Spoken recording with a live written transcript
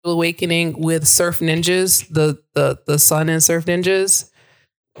awakening with Surf Ninjas, the son in Surf Ninjas,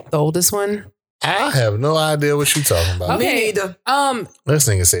 the oldest one. I have no idea what you're talking about. Okay. This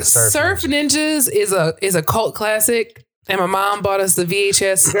nigga say Surf Ninjas is a cult classic. And my mom bought us the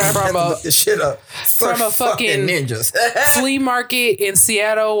VHS from a fucking ninjas flea market in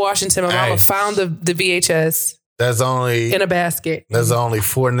Seattle, Washington. My mama found the VHS. There's only in a basket. There's only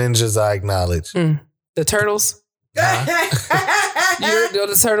 4 ninjas I acknowledge. The Turtles. You know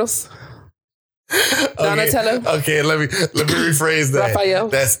the Turtles? Donatello. Okay, let me rephrase that. Raphael.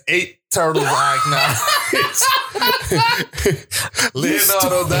 That's 8 turtles I acknowledge.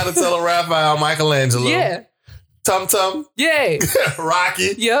 Leonardo, Donatello, Raphael, Michelangelo. Yeah. Tum Tum. Yeah.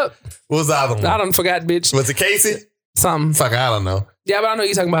 Rocky. Yep. What was the other one? I don't forgot, bitch. Was it Casey? Something. Fuck, I don't know. Yeah, but I know what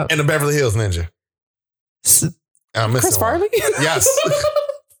you're talking about. And the Beverly Hills Ninja. I'm missing Chris Farley? Yes.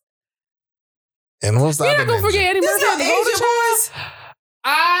 And what was the other You're not going to forget Eddie Murphy and the Golden Boys?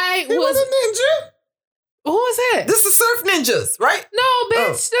 He was a ninja. Who was that? This is Surf Ninjas, right? No,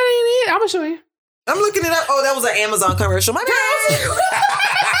 bitch. That ain't it. I'm going to show you. I'm looking it up. Oh, that was an Amazon commercial. My bad.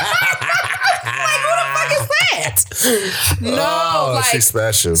 Like, who the fuck is that? No, she's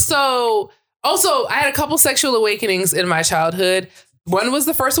special. So, also, I had a couple sexual awakenings in my childhood.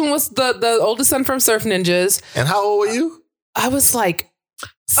 The first one was the oldest son from Surf Ninjas. And how old were you? I was like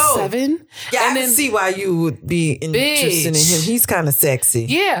 7. Yeah, and I can see why you would be interested in him. He's kind of sexy.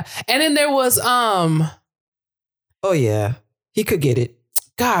 Yeah. And then there was oh yeah. He could get it.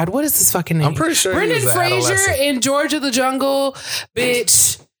 God, what is this fucking name? I'm pretty sure Brendan he was an Fraser adolescent. in George of the Jungle,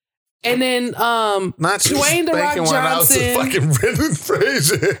 bitch. And then Dwayne The Rock Johnson. Fucking Brendan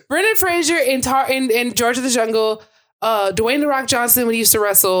Fraser. Brendan Fraser in George of the Jungle. Dwayne The Rock Johnson when he used to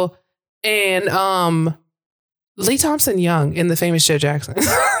wrestle. And Lee Thompson Young in The Famous Joe Jackson.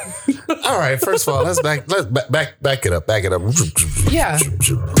 All right, first of all, let's back it up. Back it up. Yeah.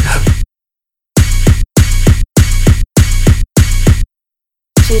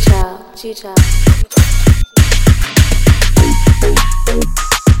 Chicha.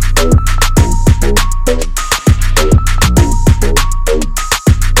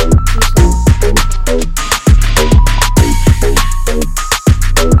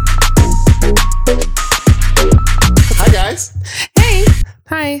 Hi guys. Hey.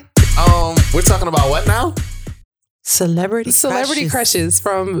 Hi. We're talking about what now? Celebrity crushes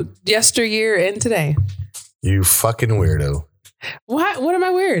from yesteryear and today. You fucking weirdo. What am I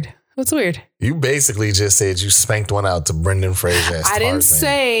weird? What's weird? You basically just said you spanked one out to Brendan Fraser. I didn't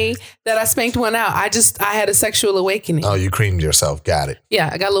say that I spanked one out. I had a sexual awakening. Oh, you creamed yourself. Got it. Yeah,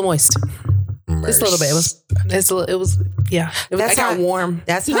 I got a little moist. Just a little bit. I got warm.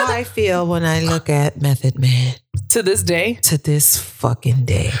 That's how I feel when I look at Method Man. To this day? To this fucking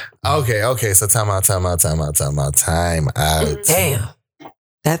day. Okay. So time out. Damn.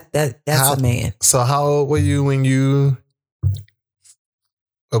 That's a man. So how old were you when you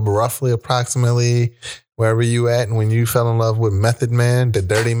roughly, approximately, wherever you at, and when you fell in love with Method Man, the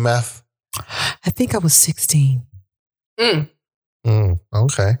Dirty Meth? I think I was 16.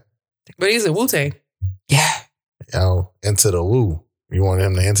 Okay. But he's a Wu-Tang. Yeah. Yo, into the woo. You want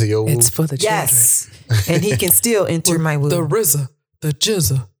him to enter your woo? It's for the children. Yes. And he can still enter my woo. The RZA, the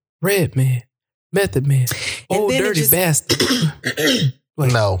Jizza, Red Man, Method Man, old dirty bastard.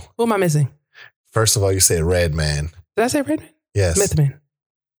 Wait, No. who am I missing? First of all, you said Red Man. Did I say Red Man? Yes. Method Man.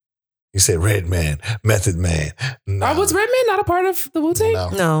 You said Red Man, Method Man. No. Was Red Man not a part of the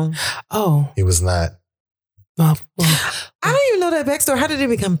Wu-Tang? No. Oh. He was not. Well, I don't even know that backstory. How did they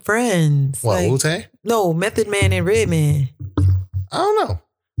become friends? What, Wu-Tang? No, Method Man and Red Man. I don't know.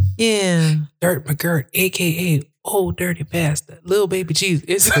 Yeah. Dirt McGirt, a.k.a. Old Dirty Bastard. Little Baby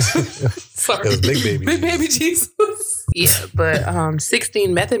Jesus. Sorry. It was Big Baby Big Baby Jesus. Yeah, but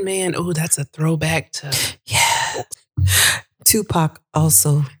 16 Method Man, oh, that's a throwback to... Yeah. Tupac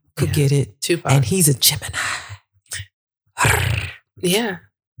also could get it. Tupac. And he's a Gemini. Yeah.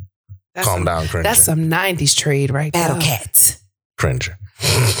 Calm down, Cringer. That's some 90s trade right there. Battle Cat. Cringer.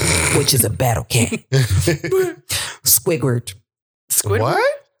 Which is a battle cat. Squidward. What?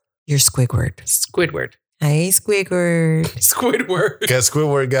 You're Squidward. Squidward. Hey, Squidward. Squidward. Guess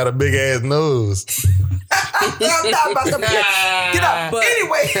Squidward got a big ass nose. I'm not about to get up. But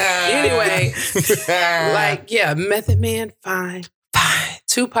anyway, like, yeah, Method Man, fine.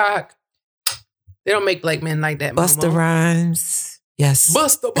 Tupac. They don't make black men like that. Busta Rhymes. Yes.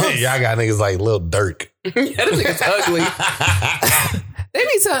 Busta. Y'all got niggas like Lil Durk. Yeah, this nigga's ugly. They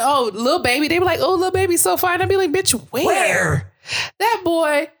be saying, oh, Lil Baby. They be like, oh, Lil Baby's so fine. I'd be like, bitch, where? That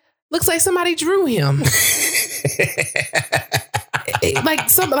boy looks like somebody drew him. like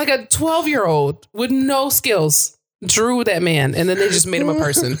a 12-year-old with no skills. drew that man and then they just made him a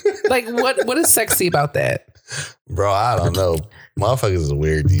person. Like, what is sexy about that? Bro, I don't know. Motherfuckers are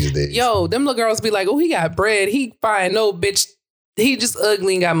weird these days. Yo, them little girls be like, oh, he got bread. He fine. No, bitch. He just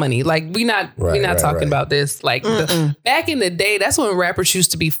ugly and got money. Like, we not talking about this. Like, back in the day, that's when rappers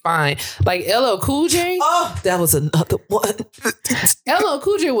used to be fine. Like, LL Cool J. Oh, that was another one. LL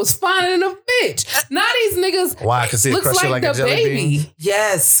Cool J was fine in a bitch. Now these niggas Why? Because he looks crush you like like a the jelly baby. bean?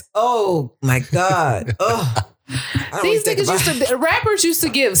 Yes. Oh, my God. Oh. These niggas rappers used to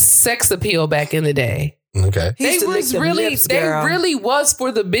give sex appeal back in the day. Okay. They really was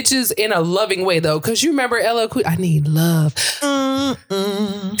for the bitches in a loving way though, because you remember LL Cool. I need love.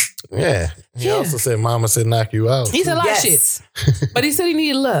 Yeah. He also said, "Mama said knock you out." He said a lot of shit, but he said he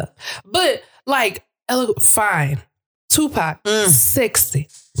needed love. But like LL, fine. Tupac, 60.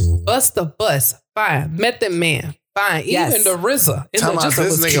 Bust the Bus, fine. Method Man, fine. Yes. Even the RZA. Tell me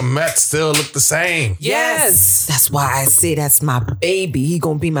this nigga Met still look the same. Yes. That's why I say that's my baby. He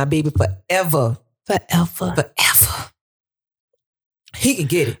gonna be my baby forever. Forever. He can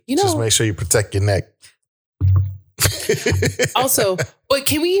get it. You know, just make sure you protect your neck. Also, but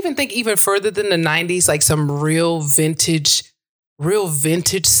can we even think even further than the 90s? Like some real vintage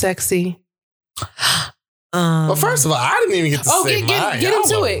sexy? Well, first of all, I didn't even get to say mine. Get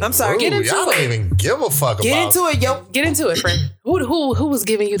into it. I'm sorry. Get into y'all it. don't even give a fuck about. Get into it, yo. Get into it, friend. Who was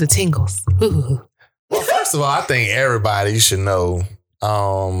giving you the tingles? Well, first of all, I think everybody should know.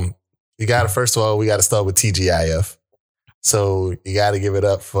 We got to start with TGIF. So you got to give it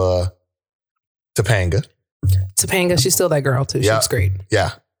up for Topanga. Topanga, she's still that girl too. She looks great.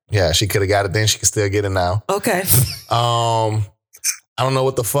 Yeah. Yeah, she could have got it then. She can still get it now. Okay. I don't know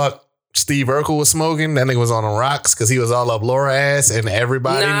what the fuck Steve Urkel was smoking. That nigga was on the rocks because he was all up Laura ass, and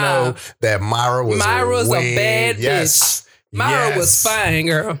everybody know that Myra's a bad bitch. Myra was fine,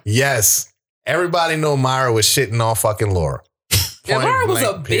 girl. Yes. Everybody know Myra was shitting on fucking Laura. Yeah, Myra was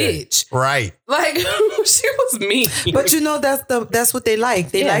a bitch. Right. Like, she was mean. But you know, that's what they like.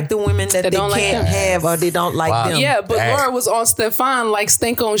 They like the women that they can't have or they don't like them. Yeah, but Laura was on Stefan like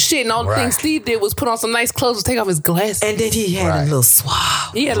stink on shit. And all the thing Steve did was put on some nice clothes and take off his glasses. And then he had a little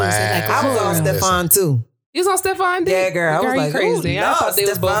suave. He had a little like, I was on Stefan too. You was on Stefan? Yeah, girl. I was like, crazy. I thought they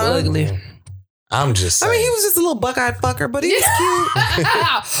was both ugly. I'm just saying. I mean, he was just a little buck-eyed fucker, but he was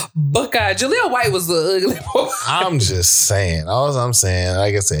cute. Buck-eyed. Jaleel White was the ugly boy. I'm just saying. All I'm saying,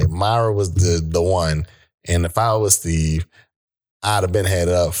 like I said, Myra was the one. And if I was Steve, I'd have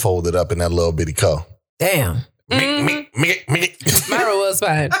been folded up in that little bitty coat. Damn. Myra was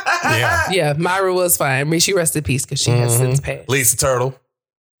fine. Yeah, Myra was fine. I mean, she rest in peace because she has since passed. Lisa Turtle,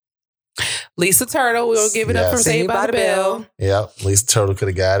 we'll give it up from Saved by the Bell. Yep, Lisa Turtle could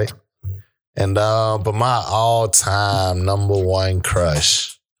have got it. And but my all-time number one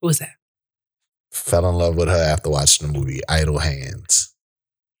crush. Who was that? Fell in love with her after watching the movie Idle Hands.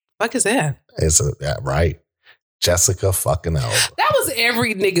 Fuck is that? Right. Jessica fucking Alba. That was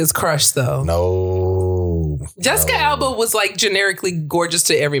every nigga's crush though. No. Jessica Alba was like generically gorgeous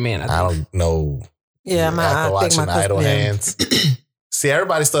to every man. I don't know. Yeah, after watching Idle Hands. See,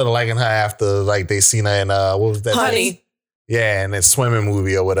 everybody started liking her after like they seen her in what was that? Honey. Yeah, and that swimming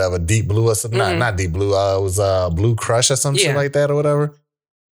movie or whatever, Deep Blue or something. Not Deep Blue. It was Blue Crush or some shit like that or whatever.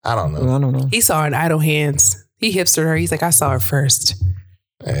 I don't know. He saw her in Idle Hands. He hipstered her. He's like, I saw her first.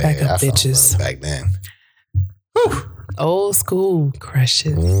 Back up, bitches. Back then. Whew. Old school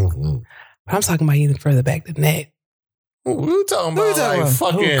crushes. Mm-hmm. But I'm talking about even further back than that. What you talking about? Like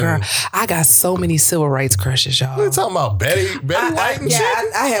fucking. Girl, I got so many civil rights crushes, y'all. What you talking about? Betty White and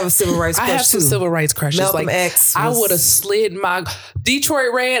shit? I have a civil rights crush I have some civil rights crushes. Malcolm like, X. I would have slid my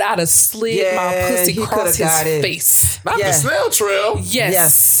Detroit Red. I'd have slid my pussy across his face. Not the snail trail.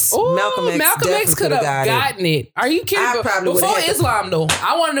 Yes. Ooh, Malcolm X could have gotten it. Are you kidding? I probably before Islam though.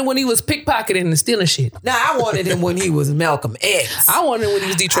 I wanted him when he was pickpocketing and stealing shit. No, I wanted him when he was Malcolm X. I wanted him when he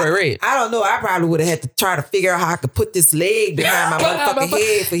was Detroit Red. I don't know. I probably would have had to try to figure out how I could put this leg behind my motherfucking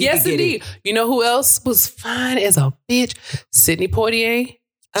head for yes, indeed. You know who else was fine as a bitch? Sidney Poitier.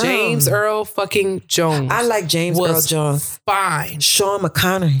 James Earl fucking Jones. I like James Earl Jones. Fine. Sean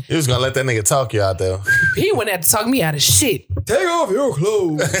McConaughey. He was gonna let that nigga talk you out there. He wouldn't have to talk me out of shit. Take off your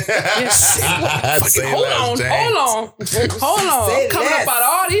clothes. Hold on. I'm coming up out of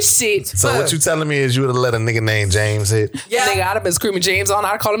all this shit. So what you telling me is you would have let a nigga named James hit? Yeah. Nigga, I'd have been screaming James on.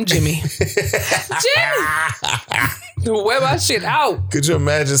 I'd call him Jimmy. Jimmy! Wear my shit out. Could you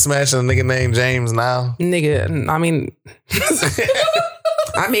imagine smashing a nigga named James now? Nigga, I mean...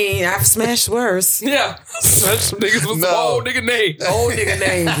 I mean, I've smashed worse. Yeah. Smashed niggas with some old nigga names. Old nigga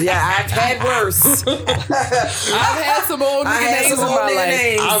names. Yeah, I've had worse. I've had some old nigga names in my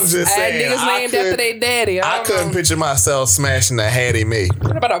life. I'm just saying. I had niggas named after their daddy. I couldn't picture myself smashing a Hattie Mae.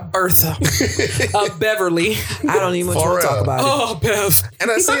 What about a Bertha? A Beverly? I don't even want to talk about it. Oh, Bev.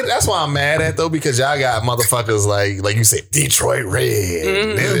 And I see that's why I'm mad at though, because y'all got motherfuckers like you said, Detroit Red.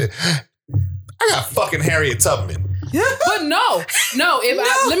 Mm-hmm. I got fucking Harriet Tubman. But no.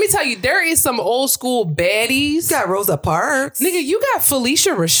 Let me tell you, there is some old school baddies. You got Rosa Parks. Nigga, you got Felicia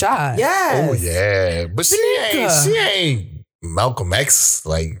Rashad. Yeah. Oh yeah. But she ain't Malcolm X,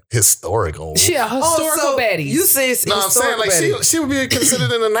 like historical. She a historical baddie. You say I'm saying like she would be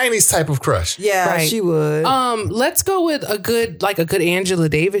considered in the 90s type of crush. Yeah, right. She would. Let's go with a good Angela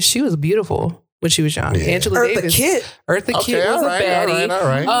Davis. She was beautiful when she was young. Yeah. Angela Davis. Eartha Kitt was a baddie. All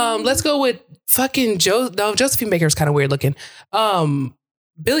right. Let's go with fucking Josephine Baker is kind of weird looking.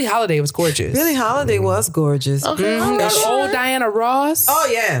 Billie Holiday was gorgeous. Billie Holiday was gorgeous. Okay. Old Diana Ross. Oh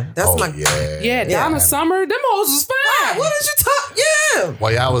yeah, that's my Donna Summer. Them hoes was fine. What did you talk? Yeah.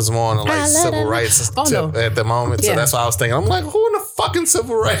 Well, y'all was more on like civil rights at the moment, so that's why I was thinking. I'm like, who in the fucking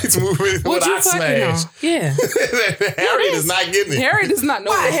civil rights movement would I smash? Yeah. Harriet is not getting it. Harriet is not.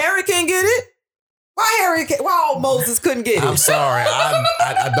 Why Harriet can't get it? Why old Moses couldn't get it? I'm sorry.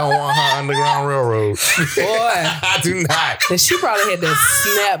 I don't want her Underground Railroad. Boy. I do not. And she probably had that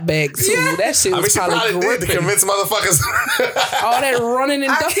snapback too. Yeah. That shit was probably did to convince motherfuckers. All that running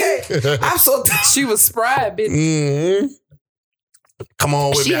and ducking. I'm so she was spry, bitch. Mm-hmm. Come on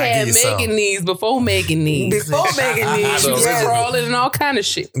with me. She had Megan Knees before Megan Knees. Before Megan Knees. She was crawling and all kind of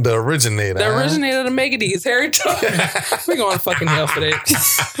shit. The originator. The originator of the Megan Knees. Harry Tubman. We're going to fucking hell for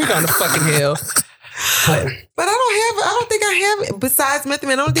that. We're going to fucking hell. But I don't think I have, besides Method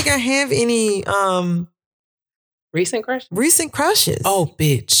Man, I don't think I have any recent crushes. Recent crushes. Oh,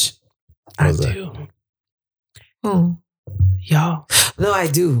 bitch. I do. Oh. Y'all. No, I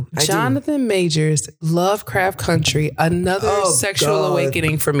do. Jonathan Majors, Lovecraft Country, another sexual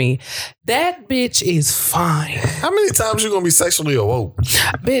awakening for me. That bitch is fine. How many times you gonna be sexually awoke?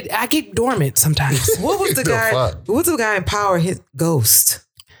 Bitch, I get dormant sometimes. What was the guy? What's the guy in Power? His ghost.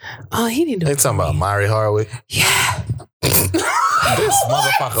 Oh, he didn't do it. They talking about Mari Hardwick? Yeah. This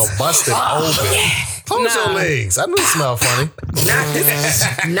motherfucker busted open. Yeah. Close your legs. I knew it smelled funny.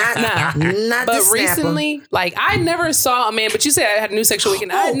 Not but recently, like I never saw a man, but you said I had a new sexual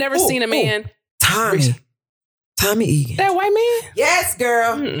awakening. I had never seen a man. Tommy Egan. That white man? Yes,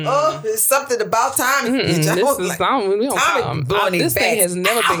 girl. Mm-mm. Oh, there's something about Tommy. This thing has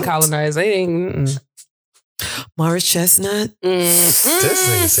never been colonized. They ain't. Morris Chestnut. This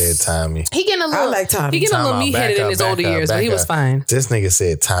nigga said Tommy. He getting a little. I like Tommy. He getting a little meat-headed in his older years, but he was fine. This nigga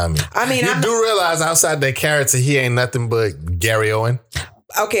said Tommy. I mean, you do realize outside that character, he ain't nothing but Gary Owen.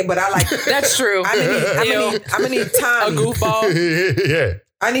 Okay, but I like. That's true. I'm gonna need Tommy. A goofball. Yeah.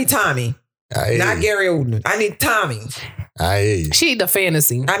 I need Tommy. Not Gary Oldman. I need Tommy. I hear you. She need the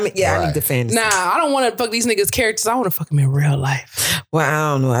fantasy. I need the fantasy. Nah, I don't want to fuck these niggas' characters. I want to fuck them in real life. Well,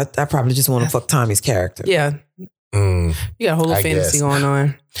 I don't know. I probably just want to fuck Tommy's character. Yeah. You got a whole fantasy going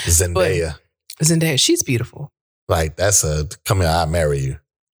on. Zendaya. She's beautiful. Like, that's come here, I'll marry you.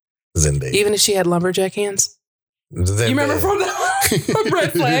 Zendaya. Even if she had lumberjack hands? Zendaya. You remember from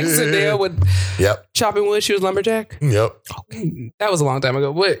Red Flags Zendaya with chopping wood, she was lumberjack? Yep. Okay. That was a long time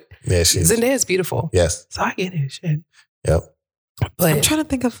ago. What? Yeah, Zendaya's beautiful. Yes. So I get it. Shit. Yep. But I'm trying to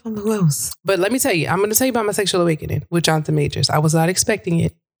think of who else. But let me tell you, I'm going to tell you about my sexual awakening with Jonathan Majors. I was not expecting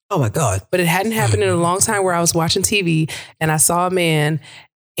it. Oh my God. But it hadn't happened in a long time where I was watching TV and I saw a man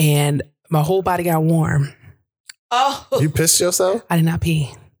and my whole body got warm. Oh. You pissed yourself? I did not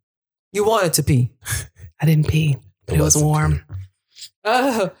pee. You wanted to pee. I didn't pee. But it was warm.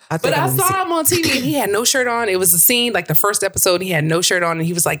 But I saw him on TV and he had no shirt on. It was a scene, like the first episode, he had no shirt on and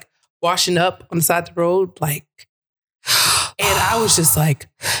he was like washing up on the side of the road. Like, and I was just like,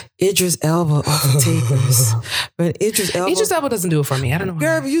 Idris Elba off the Takers. But Idris Elba doesn't do it for me. I don't know.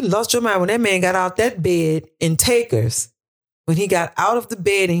 Girl, you lost your mind when that man got out that bed in Takers. When he got out of the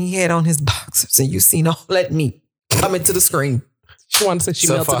bed and he had on his boxers and you seen all that meat coming to the screen. She wanted to say she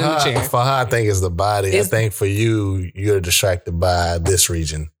melted in the chair. For her, I think it's the body. I think for you, you're distracted by this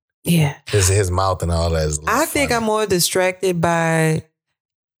region. Yeah. His mouth and all that. I think I'm more distracted by...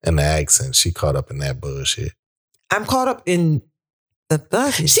 And the accent. She caught up in that bullshit. I'm caught up in the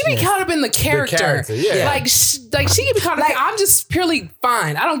thuggishness. She be caught up in the character. Yeah. Like she can be caught up. I'm just purely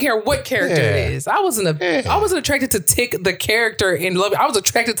fine. I don't care what character it is. I wasn't attracted to Tick the character in love. I was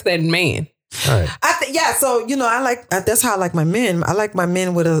attracted to that man. Right. So I like that's how I like my men. I like my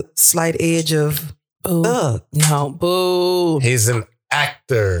men with a slight edge of thug. No, boo. He's an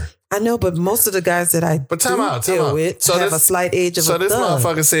actor. I know, but most of the guys that I deal with have a slight age of a thug. So this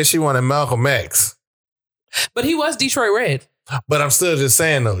motherfucker said she wanted Malcolm X. But he was Detroit Red. But I'm still just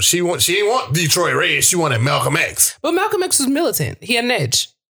saying, though, she didn't want Detroit Red. She wanted Malcolm X. But Malcolm X was militant. He had an edge.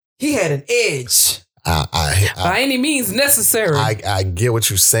 He had an edge. By any means necessary. I get what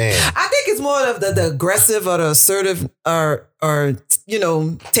you're saying. I think it's more of the aggressive or the assertive or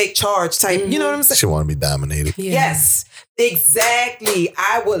take charge type. You know what I'm saying? She want to be dominated. Yeah. Yes, exactly.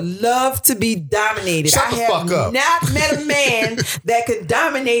 I would love to be dominated. Shut the fuck up. Not met a man that could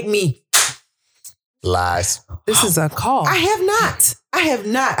dominate me. Lies. This is a call. I have not. I have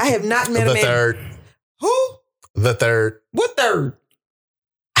not met a man. The third. Who? The third. What third?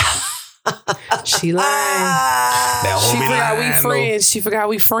 She lied. She forgot we friends. She forgot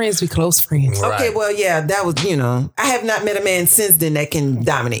we friends. We close friends. Right. Okay, well, yeah, that was, I have not met a man since then that can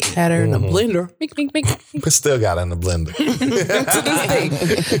dominate. Had her in the blender. But still got her in the blender. To this day.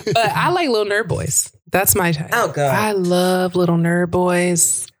 But I like little nerd boys. That's my type. Oh, God. I love little nerd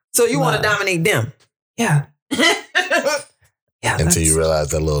boys. So you want to dominate them? Yeah. Yeah. Until you realize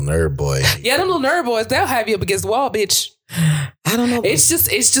that little nerd boy. Yeah, them little nerd boys, they'll have you up against the wall, bitch. I don't know. It's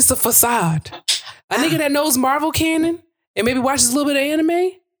just a facade. A nigga that knows Marvel canon and maybe watches a little bit of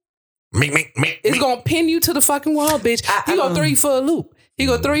anime is gonna pin you to the fucking wall, bitch. He gonna throw you for a loop. He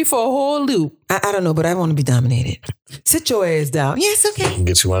gonna throw you for a whole loop. I don't know, but I want to be dominated. Sit your ass down. Yes, okay.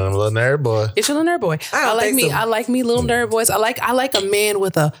 Get you one of them little nerd boy. Get your little nerd boy. I like me little nerd boys. I like a man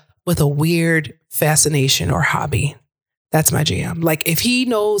with a weird fascination or hobby. That's my jam. Like if he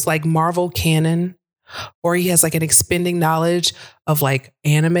knows like Marvel canon, or he has like an expanding knowledge of like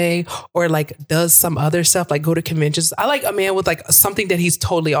anime, or like does some other stuff, like go to conventions. I like a man with like something that he's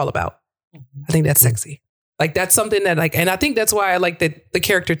totally all about. I think that's sexy. Like that's something that like, and I think that's why I like the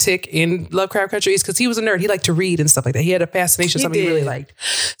character Tick in Lovecraft Country is because he was a nerd. He liked to read and stuff like that. He had a fascination, something he really liked.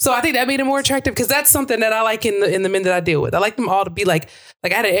 So I think that made him more attractive because that's something that I like in the men that I deal with. I like them all to be like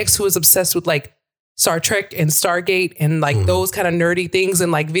I had an ex who was obsessed with like Star Trek and Stargate and like those kind of nerdy things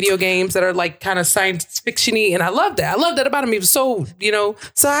and like video games that are like kind of science fiction-y. And I love that. I love that about him. He was so,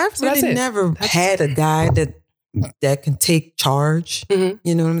 So I've really never had a guy that can take charge. Mm-hmm.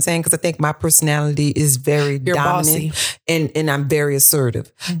 You know what I'm saying? Because I think my personality is very dominant and I'm very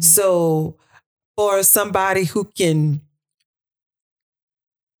assertive. Mm-hmm. So for somebody who can,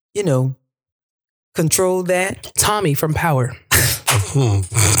 control that. Tommy from Power.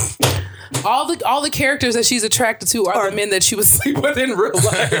 All the characters that she's attracted to are the men that she was sleeping with in real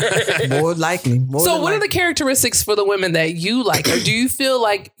life. More likely. What are the characteristics for the women that you like? Or do you feel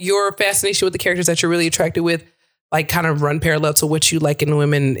like your fascination with the characters that you're really attracted with, like kind of run parallel to what you like in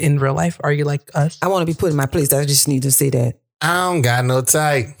women in real life? Are you like us? I want to be put in my place. I just need to say that. I don't got no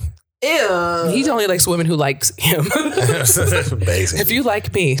type. Ew. He only likes women who likes him. Basically. If you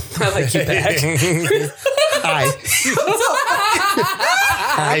like me, I like you back. Hi.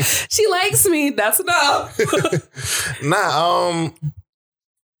 Hi. She likes me. That's enough.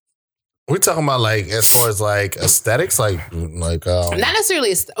 we're talking about like as far as like aesthetics, like not necessarily.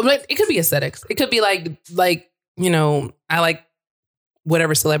 It could be aesthetics. It could be like I like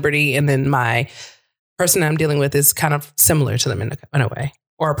whatever celebrity, and then my person that I'm dealing with is kind of similar to them in a way.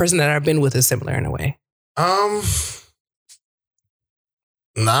 Or a person that I've been with is similar in a way. Because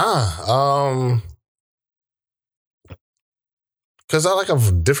I like a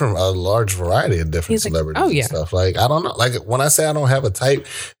large variety of different celebrities and stuff. Like, I don't know. Like, when I say I don't have a type,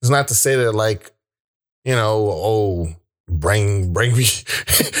 it's not to say that, like, bring me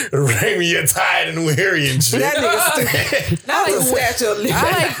your tide and weary and shit. That nigga stupid.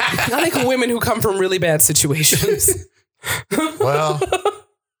 I like women who come from really bad situations. Well.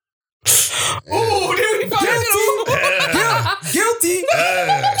 Oh, dude, guilty.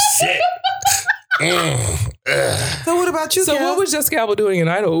 Shit. So what about you? So what was Jessica Alba doing in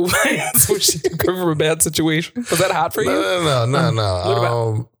Idaho? So she come from a bad situation. Was that hot for you? No. What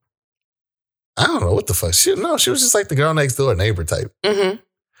about? I don't know what the fuck. She was just like the girl next door neighbor type. Mm-hmm.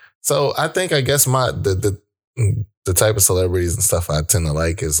 So I guess the type of celebrities and stuff I tend to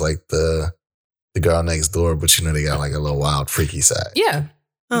like is like the girl next door, but they got like a little wild freaky side. Yeah.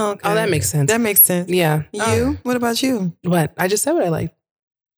 Oh, okay. Oh, that makes sense. That makes sense. Yeah. You? What about you? What? I just said what I like.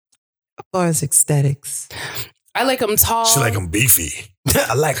 As far as aesthetics. I like them tall. She like them beefy.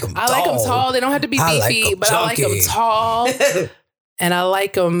 I like them tall. I like them tall. They don't have to be beefy, but I like them tall. And I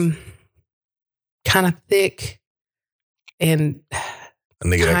like them kind of thick and a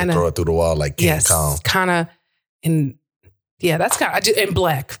nigga that can throw it through the wall like King Kong. Kind of. And yeah, that's kind of, and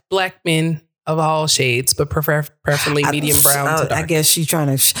black men of all shades, but preferably medium brown to dark. I guess she's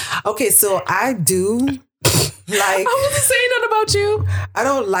trying to. Okay, so I do Like, I wasn't saying nothing about you. I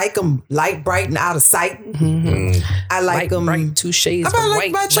don't like them light, bright, and out of sight. I like them bright, 2 shades of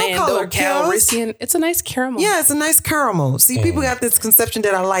white, Lando Calrissian. It's a nice caramel. Yeah, it's a nice caramel. See, people got this conception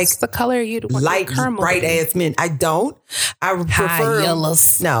that I like it's the color you want light, caramel bright ass men. I don't. I prefer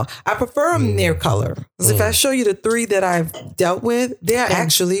yellows. No, I prefer them their color. Because if I show you the 3 that I've dealt with, they're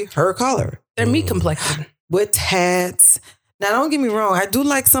actually her color. They're meat complected. With hats. Now, don't get me wrong. I do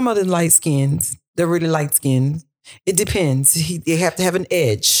like some of the light skins. They're really light skinned. It depends. They have to have an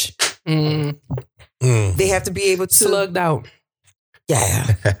edge. They have to be able to. Slugged out. Yeah.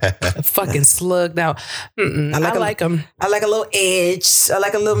 Fucking slugged out. I like them. I like a little edge. I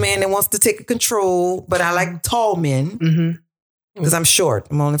like a little man that wants to take control, but I like tall men because I'm short.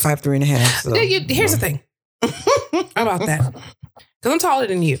 I'm only 5'3.5". So. Here's the thing about that. Because I'm taller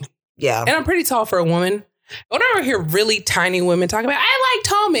than you. Yeah. And I'm pretty tall for a woman. When I ever hear really tiny women talk about, I like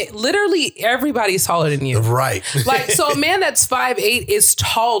tall men. Literally, everybody's taller than you. Right. Like, so a man that's 5'8" is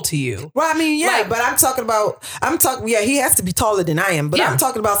tall to you. Well, I mean, yeah, like, but I'm talking, he has to be taller than I am, but I'm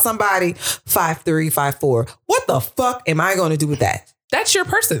talking about somebody 5'3", 5'4". What the fuck am I going to do with that? That's your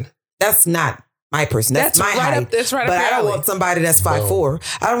person. That's not my person. That's my height. That's right. But I don't want somebody that's 5'4".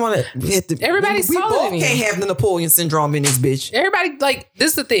 I don't want to hit the. Everybody's taller than you. We both can't have the Napoleon syndrome in this bitch. Everybody, like, this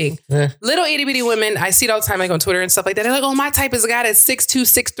is the thing. Little itty bitty women, I see it all the time, like on Twitter and stuff like that. They're like, oh, my type is a guy that's 6'2",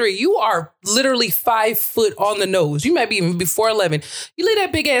 6'3". You are literally 5 foot on the nose. You might be even before 11. You leave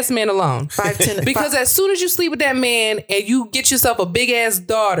that big ass man alone. 5'10". Because as soon as you sleep with that man and you get yourself a big ass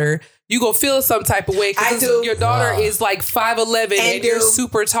daughter, you go feel some type of way because your daughter is like 5'11" and you're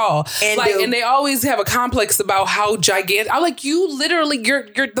super tall. And they always have a complex about how gigantic. I'm like, you literally, you're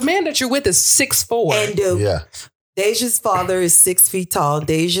the man that you're with is 6'4". And Deja's father is 6 feet tall.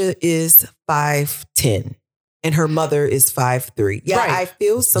 Deja is 5'10". And her mother is 5'3". Yeah, right. I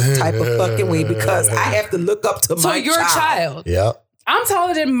feel some type of fucking way because I have to look up to my child. So you're a child. Yep. I'm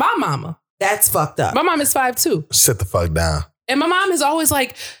taller than my mama. That's fucked up. My mom is 5'2". Sit the fuck down. And my mom is always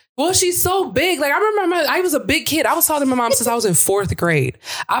like, well, she's so big. Like, I remember I was a big kid. I was taller than my mom since I was in 4th grade.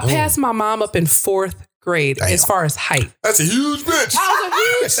 I passed my mom up in 4th grade as far as height. That's a huge bitch.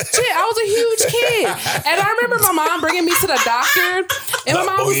 I was a huge kid. And I remember my mom bringing me to the doctor. And my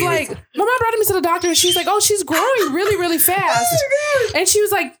mom was like, my mom brought me to the doctor and she's like, oh, she's growing really, really fast. Oh, and she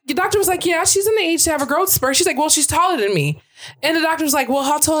was like, the doctor was like, yeah, she's in the age to have a growth spurt. She's like, well, she's taller than me. And the doctor was like, well,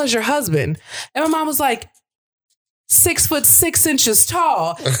 how tall is your husband? And my mom was like, 6'6"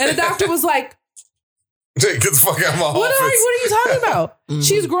 tall. And the doctor was like, get the fuck out of my office. What are you talking about?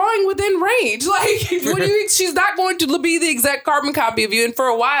 She's growing within range. Like, she's not going to be the exact carbon copy of you. And for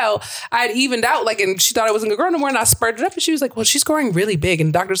a while, I had evened out, like, and she thought I wasn't going to grow no more. And I spurted it up. And she was like, well, she's growing really big. And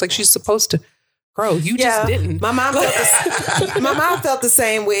the doctor's like, she's supposed to grow. You just didn't. My mom felt the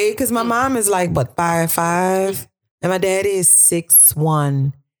same way because my mom is like, what, 5'5"? And my daddy is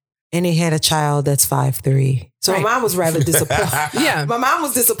 6'1". And he had a child that's 5'3". So my mom was rather disappointed. My mom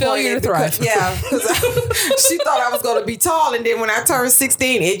was disappointed. Because she thought I was going to be tall. And then when I turned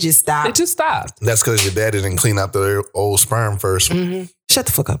 16, it just stopped. That's because your daddy didn't clean out the old sperm first. Mm-hmm. Shut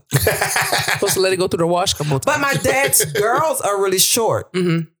the fuck up. Supposed to let it go through the wash couple times. But my dad's girls are really short.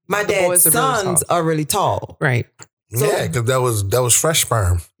 Mm-hmm. My dad's sons are really tall. Right. So, yeah, because that was fresh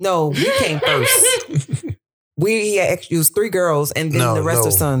sperm. No, we came first. It was 3 girls and then the rest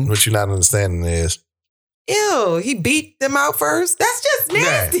are sons. What you're not understanding is, ew, he beat them out first. That's just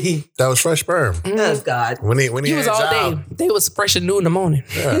nasty. Yeah, that was fresh sperm. Oh God. When he was all day. They was fresh at noon in the morning.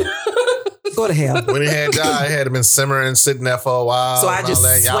 Yeah. Go to hell. When he had died, he had been simmering, sitting there for a while. So I just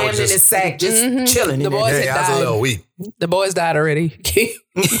swam in his sack, just chilling. The boys had died. I was a little weak. The boys died already.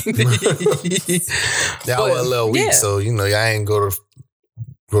 Y'all were a little weak, so y'all ain't go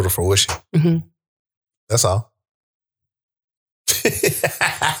to fruition. Mm-hmm. That's all.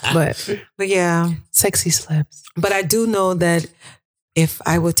 but yeah, sexy slips. But I do know that if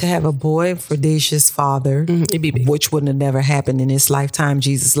I were to have a boy for Deja's father, which wouldn't have never happened in his lifetime,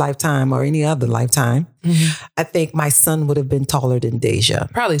 Jesus' lifetime, or any other lifetime, I think my son would have been taller than Deja.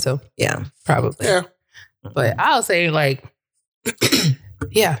 Probably so. Yeah, probably. Yeah, but I'll say like.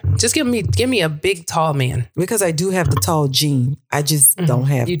 Yeah, just give me a big tall man. Because I do have the tall gene. I just don't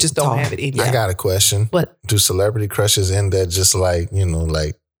have You just don't have it in you. I got a question. What? Do celebrity crushes end at just like,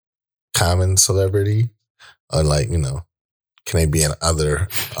 like common celebrity? Or like, can they be in other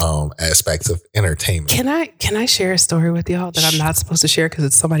aspects of entertainment? Can I share a story with y'all that I'm not supposed to share because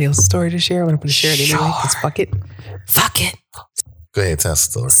it's somebody else's story to share, but I'm going to share it anyway because fuck it. Fuck it. Go ahead, tell the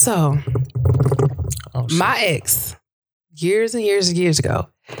story. So, my ex, years and years and years ago,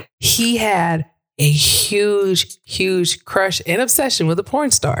 he had a huge, huge crush and obsession with a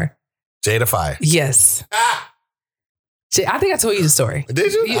porn star. Jada Fire. Yes. I think I told you the story.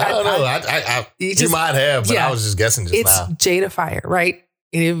 Did you? I don't know. You might have, but I was just guessing just now. It's Jada Fire, right?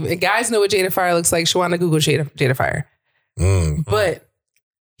 If guys know what Jada Fire looks like, Shawana, Google Jada Fire. But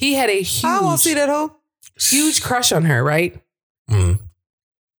he had a huge... I won't see that hoe. Huge crush on her, right?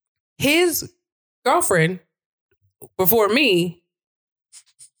 His girlfriend, before me,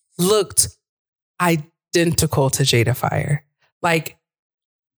 looked identical to Jada Fire. Like,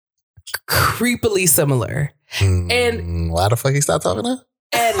 creepily similar. And why the fuck he stopped talking to her?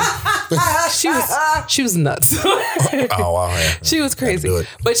 And she was nuts. Oh wow, yeah. She was crazy.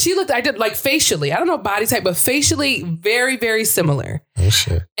 But she looked like facially. I don't know body type, but facially very, very similar. Oh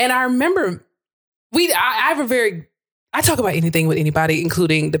shit. And I remember I talk about anything with anybody,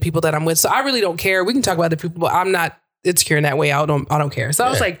 including the people that I'm with. So I really don't care. We can talk about the people, but I'm not insecure in that way. I don't care. So I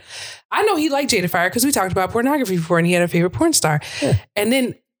was like, I know he liked Jada Fire because we talked about pornography before and he had a favorite porn star. Yeah. And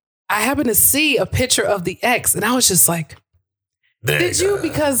then I happened to see a picture of the ex and I was just like, did you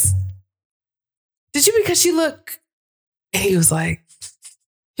because she looked, and he was like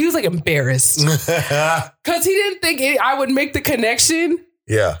embarrassed because he didn't think I would make the connection.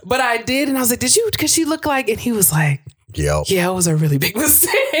 Yeah. But I did. And I was like, did you, because she looked like, and he was like, yeah, it was a really big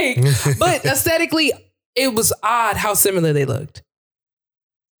mistake. But aesthetically, it was odd how similar they looked.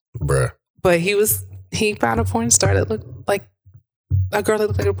 Bruh. But he found a porn star that looked like a girl that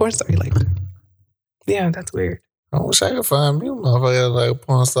looked like a porn star he liked. Yeah, that's weird. I wish I could find me a motherfucker like a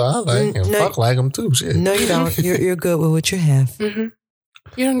porn star I like and fuck like him too. Shit. No, you don't. You're good with what you have. Mm-hmm.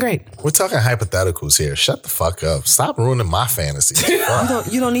 You're doing great. We're talking hypotheticals here. Shut the fuck up. Stop ruining my fantasies.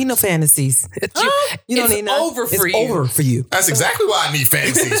 You don't need no fantasies. You don't need no. Over for you. It's over for you. That's exactly why I need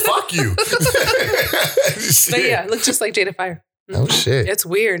fantasies. Fuck you. But yeah, it looks just like Jada Fire. Oh shit. It's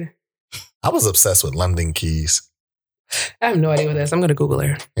weird. I was obsessed with London Keys. I have no idea what that is. I'm gonna Google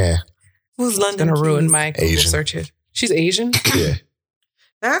her. Yeah. Who's London Keys? Gonna ruin my Google Asian. search here. She's Asian? Yeah.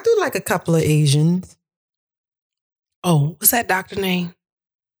 I do like a couple of Asians. Oh, what's that doctor name?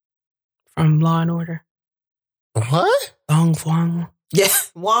 From Law and Order. What? Dong Fong. Yeah.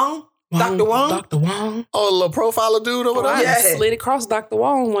 Wong? Dr. Wong? Dr. Wong. Oh, a little profiler dude over there? Yeah. I slid across Dr.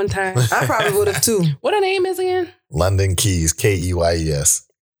 Wong one time. I probably would have too. What her name is again? London Keys. Keyes.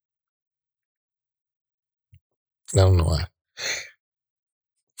 I don't know why.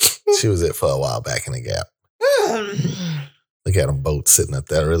 She was it for a while back in the Gap. Look at them both sitting up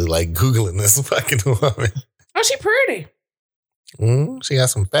there really like Googling this fucking woman. Oh, she pretty. She got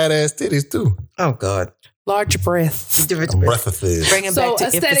some fat ass titties too. Oh God. Large breasts. Breathathis. Bring it So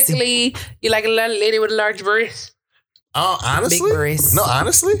back to aesthetically, you like a lady with a large breast? Honestly? Big breasts. No,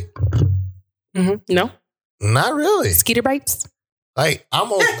 honestly? Mm-hmm. No? Not really. Skeeter bites? Like, I'm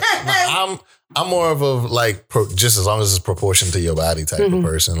more of a, like, just as long as it's proportion to your body type of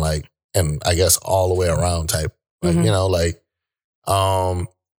person, like, and I guess all the way around type. Like, you know, like,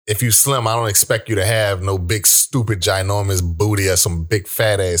 if you slim, I don't expect you to have no big, stupid, ginormous booty or some big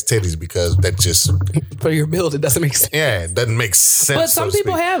fat ass titties because that just... For your build, it doesn't make sense. Yeah, it doesn't make sense. But some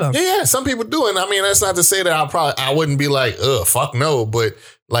people have them. Yeah, some people do. And I mean, that's not to say that I wouldn't be like, ugh, fuck no. But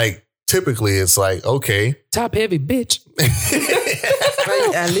like, typically it's like, okay. Top heavy bitch.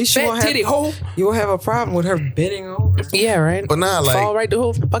 At least you won't titty hole. You won't have a problem with her bending over. Yeah, right. But not like fall right the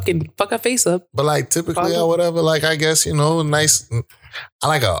whole fuck her face up. But like typically or whatever, like I guess, you know, nice. I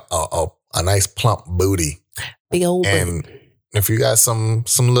like a nice plump booty. Big old and booty. If you got some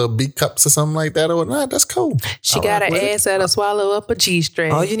little B cups or something like that or whatnot, that's cool. She got an ass that'll swallow up a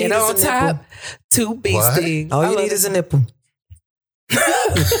G-string. All you need and is on a top, nipple. 2 B-stings. All you need is a nipple.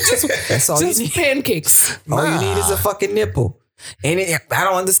 That's all just you need. Pancakes. All you need is a fucking nipple. And I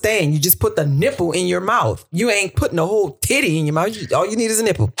don't understand. You just put the nipple in your mouth. You ain't putting the whole titty in your mouth. All you need is a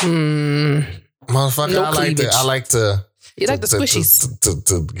nipple. Motherfucker, No I like to. You like the squishies.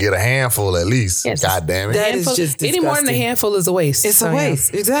 To get a handful at least. Yes. God damn it. That is just disgusting. Any more than a handful is a waste. It's a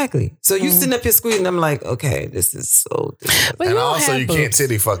waste. Exactly. So you sitting up here squeezing, I'm like, okay, this is so disgusting. But and also you can't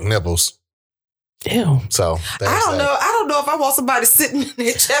titty fuck nipples. Ew. So I don't know. I don't know if I want somebody sitting in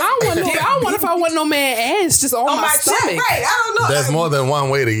their chest. I don't want if I want no man ass just on my stomach. Chest, right. I don't know. There's more than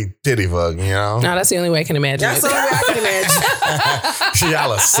one way to titty fuck, you know? No, that's the only way I can imagine. That's the only way I can imagine.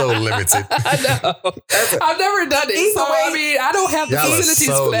 Y'all are so limited. I know. I've never done it. Either way, I mean, I don't have the facilities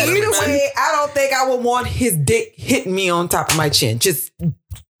so for that. limited. Either way, I don't think I would want his dick hitting me on top of my chin. Just...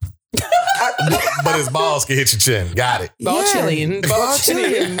 but his balls can hit your chin. Got it. Ball chilling.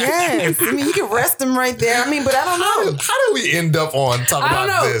 Yes. I mean, you can rest him right there. I mean, but I don't know. How did we end up on talking I don't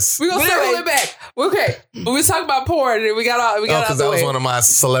about know. this? We're going to circle it back. Okay. But we talking about porn and we got out because that was one of my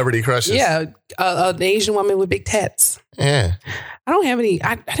celebrity crushes. Yeah. An Asian woman with big tats. Yeah. I don't have any.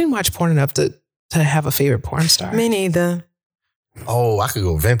 I didn't watch porn enough to to have a favorite porn star. Me neither. Oh, I could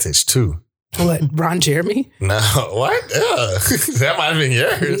go vintage too. What, Ron Jeremy? No, what? That might have been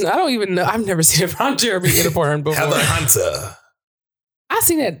yours. I don't even know. I've never seen a Ron Jeremy in a porn before. Heather Hunter. I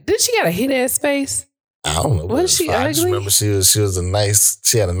seen that. Did she got a hit ass face? I don't know. Was she ugly? I just remember she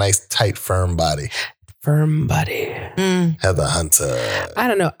had a nice, tight, firm body. Firm body. Heather Hunter. I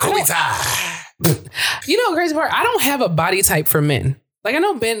don't know. You know, crazy part. I don't have a body type for men. Like I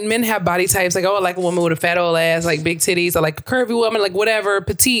know men have body types. Like, oh, I like a woman with a fat old ass, like big titties. I like a curvy woman, like whatever,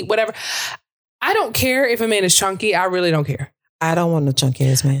 petite, whatever. I don't care if a man is chunky. I really don't care. I don't want no chunky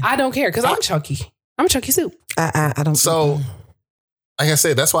ass man. I don't care because I'm chunky. I'm a chunky soup. I don't. So, like I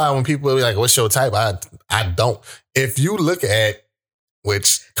said, that's why when people be like, "What's your type?" I don't. If you look at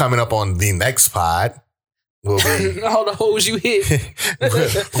which coming up on the next pod will be all the hoes you hit.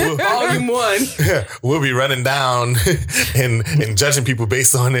 Volume 1. We'll be running down and judging people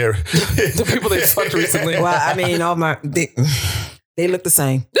based on their the people they fucked recently. Well, I mean, they look the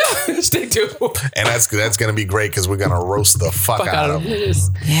same. They do. And that's going to be great because we're going to roast the fuck out of them.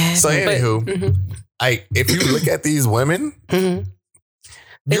 Yeah, so anywho, if you look at these women,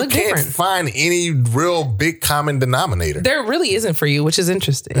 you can't find any real big common denominator. There really isn't for you, which is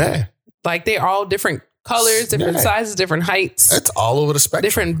interesting. Yeah. Like they're all different colors, different sizes, different heights. It's all over the spectrum.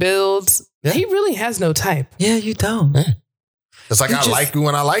 Different builds. Yeah. He really has no type. Yeah, you don't. Yeah. It's like I like you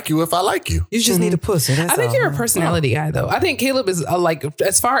when I like you if I like you. You just need a pussy. That's I think you're a personality guy, though. I think Caleb is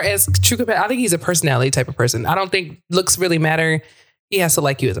as far as true competition, I think he's a personality type of person. I don't think looks really matter. He has to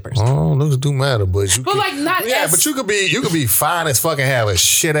like you as a person. Oh, looks do matter, but you. But like not. Yeah, but you could be fine as fucking have a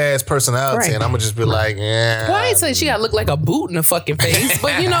shit ass personality, and I'm gonna just be like, yeah. Well, I ain't say she gotta look like a boot in the fucking face,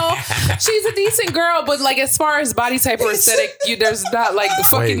 but you know, she's a decent girl. But like as far as body type or aesthetic, there's not like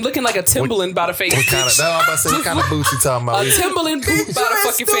fucking looking like a Timberland by the face. What kind of? No, I'm about to say what kind of boots you talking about? A Timberland boot by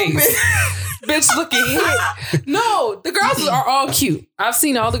the fucking face. Bitch looking hit. No, the girls are all cute. I've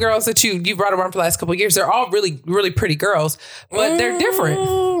seen all the girls that you brought around for the last couple of years. They're all really, really pretty girls, but they're different.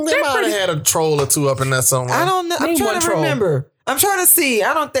 They might have had a troll or two up in there somewhere. I don't know. I'm trying to remember. I'm trying to see.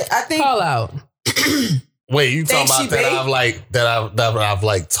 I think. Call out. Wait, you talking about that I've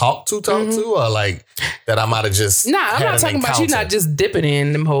like talked to, or like that I might have just I'm not talking about you not just dipping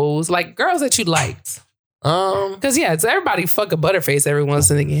in them hoes, like girls that you liked. Because it's everybody fuck a butterface every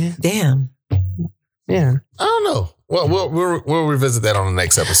once and again. Damn. Yeah. I don't know. Well, we'll revisit that on the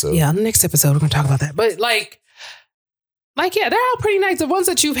next episode. Yeah, on the next episode we're gonna talk about that. But like yeah, they're all pretty nice. The ones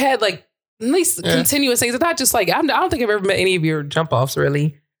that you've had like at least continuous things. It's not just like I don't think I've ever met any of your jump offs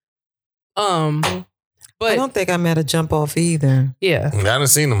really. But I don't think I met a jump off either. Yeah, I haven't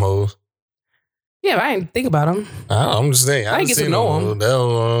seen them hoes. Yeah, but I didn't think about them. I'm just saying. I didn't get to know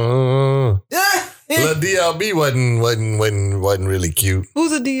them. The DLB wasn't really cute.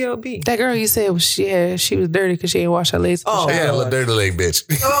 Who's a DLB? That girl you said she was dirty because she didn't wash her legs. Oh, yeah, little dirty leg bitch.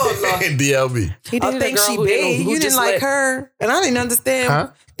 Oh, DLB. I think she bae. You didn't like her, and I didn't understand. Huh?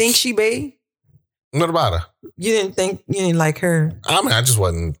 Think she bae? What about her? You didn't like her. I mean, I just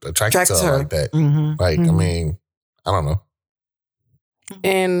wasn't attracted to her like that. Mm-hmm. Like, I mean, I don't know.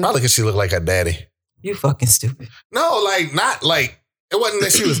 And probably because she looked like her daddy. You fucking stupid. No, like not like it wasn't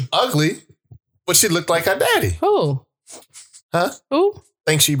that she was ugly. But she looked like her daddy. Who? Huh? Who?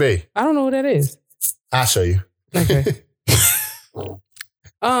 Think she bae. I don't know who that is. I'll show you. Okay.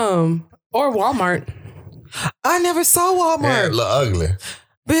 Or Walmart. I never saw Walmart. Yeah, look ugly.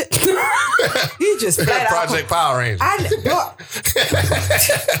 But you just flat Project Power Ranger.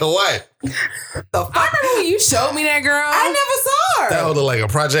 What? I remember when you showed me that girl. I never saw her. That would look like a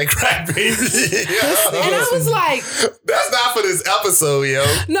Project Crack Baby. And I was like, that's not for this episode, yo.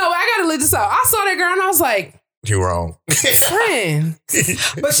 No, I gotta let this out. I saw that girl and I was like, you wrong. Friend.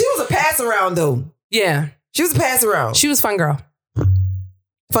 But she was a pass around though. Yeah. She was a pass around. She was fun girl.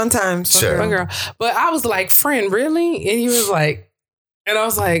 Fun times. Sure. Fun girl. But I was like, friend, really? And he was like, and I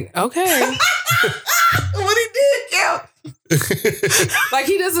was like, okay. What he did, yeah. Like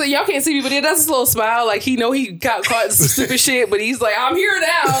he does, y'all can't see me, but he does this little smile. Like he know he got caught some stupid shit, but he's like, I'm here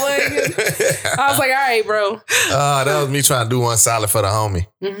now. Like I was like, all right, bro. That was me trying to do one solid for the homie.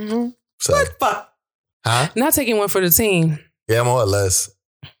 Mm-hmm. So, what the fuck? Huh? Not taking one for the team. Yeah, more or less.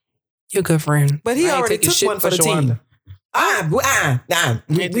 You're a good friend. But he already took one for the team. We not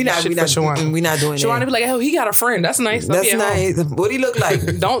doing that. Shawana be like, oh, he got a friend. That's nice. That's nice. What he look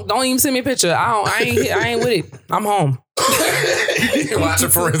like? Don't even send me a picture. I ain't with it. I'm home. Watching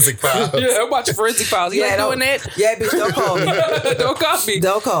Forensic Files. Yeah, watching Forensic Files. You doing that? Yeah, bitch, don't call me. Don't call me.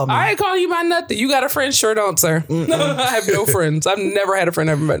 Don't call me. I ain't calling you my nothing. You got a friend? Sure don't, sir. I have no friends. I've never had a friend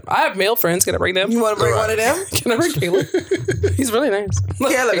ever met. I have male friends. Can I bring them? You want to bring one of them? Can I bring Caleb? He's really nice.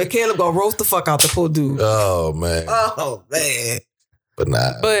 Caleb gonna roast the fuck out the poor dude. Oh man. But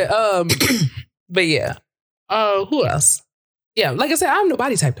nah. But yeah. Who else? Yeah, like I said, I'm no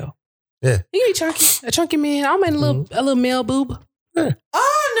body type though. Yeah. You can be a chunky man. I'm in a little male boob. Yeah.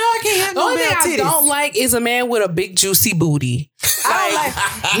 Oh no, I can't have no male titties. The only thing I don't like is a man with a big juicy booty. I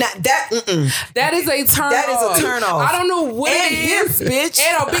don't like that. That is a turn. That is a turn off. I don't know what and it is. Hips, bitch.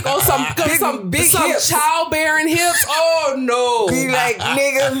 And a big some big hips. childbearing hips. Oh no. Be like,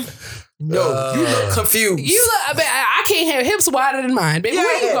 nigga. No, you look confused. I can't have hips wider than mine, baby.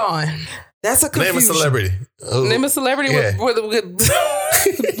 Where you going? That's a confusion. Name a celebrity. Oh. Name a celebrity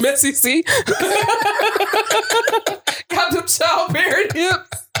with Messy C. Got them childbearing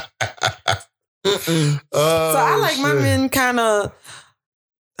hips. So I like my men kind of.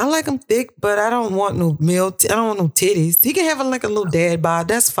 I like them thick, but I don't want no I don't want no titties. He can have a little dad bod.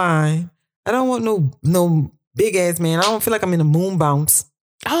 That's fine. I don't want no big ass man. I don't feel like I'm in a moon bounce.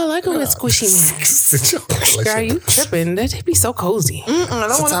 Oh, I like them with squishy man. Girl, you tripping? That'd be so cozy. I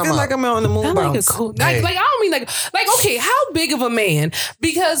don't want to feel like I'm on the moon bounce. Like I don't mean like okay, how big of a man?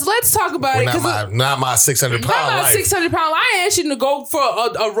 Because let's talk about it. Not my 600 pound. Not my 600 pound. I asked you to go for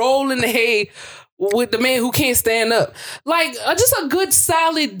a roll in the hay with the man who can't stand up. Like just a good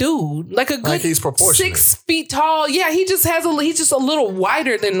solid dude. Like a good he's proportionate. 6 feet tall. Yeah, he's just a little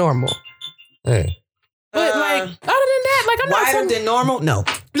wider than normal. Hey. But other than that, I'm not wider than normal. No,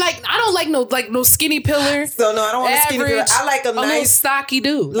 I don't like no skinny pillar. So no, I don't want a skinny pillar. I like a nice stocky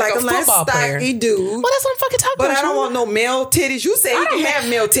dude, like a nice football stocky player. dude. Well, that's what I'm fucking talking about. But I don't want no male titties. You say you can have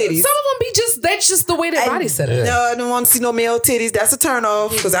male titties. Some of them that's just the way their body's set up. No, I don't want to see no male titties. That's a turn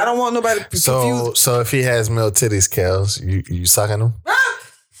off because I don't want nobody confused. So if he has male titties, Kels, you sucking them?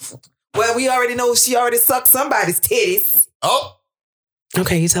 Well, we already know she already sucked somebody's titties. Oh.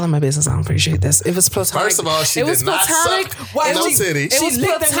 Okay, you telling my business. I don't appreciate this. It was platonic. First of all, she did not suck no titty. It was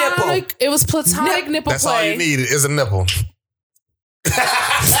platonic. It was platonic nipple That's play. all you needed is a nipple.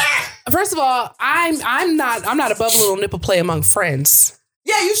 First of all, I'm not above a little nipple play among friends.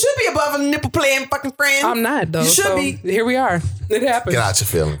 Yeah, you should be above a nipple playing fucking friend. I'm not though. You should be. Here we are. It happened. Get out your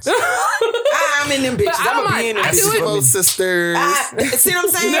feelings. I'm in them bitches. I'm gonna be in them bitches. Sisters. See what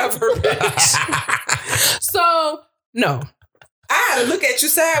I'm saying? Never, bitch. So no. I had to look at you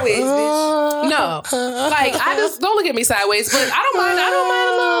sideways, bitch. No, I just don't look at me sideways. But I don't mind a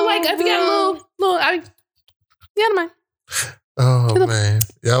little. If you got a little, I don't mind. Oh man,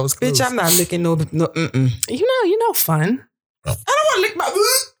 yeah, I was close. Bitch, I'm not licking no. You know, fun. I don't want to lick my.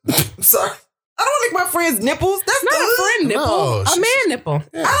 Sorry, I don't want to lick my friend's nipples. That's not a friend nipple. No, a man nipple.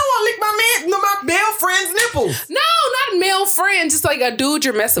 Yeah. I don't want to lick my male friend's nipples. No, not male friend. Just like a dude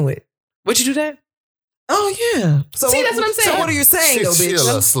you're messing with. Would you do that? Oh yeah. So see, that's what I'm saying. So what are you saying, though, bitch? She's a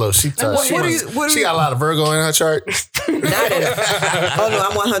little slow. She got a lot of Virgo in her chart. Not at all. Oh no,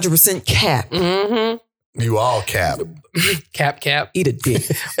 I'm 100% cap. Mm-hmm. You all cap. Cap. Eat a dick.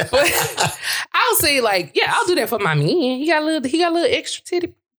 But I'll say I'll do that for my man. He got a little extra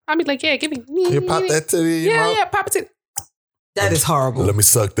titty. I'll be like, yeah, give me. You pop that titty. Yeah, pop a titty. That is horrible. Let me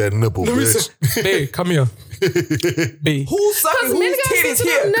suck that nipple, bitch. Hey, come here. B. Who's sucking whose titties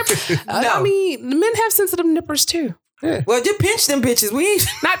here? No. I mean, the men have sensitive nippers too. Yeah. Well, just pinch them bitches. We ain't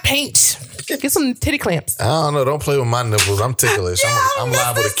not paint. Get some titty clamps. I don't know. Don't play with my nipples. I'm ticklish. I'm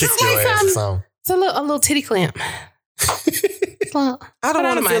liable to kick your ass or something. It's a little titty clamp. I don't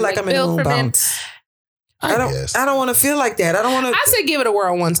want to feel like I'm in a moon bounce. I don't want to feel like that. I don't want to. I say give it a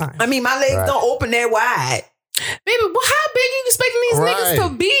whirl one time. I mean, my legs don't open that wide. Baby, how big are you expecting these niggas to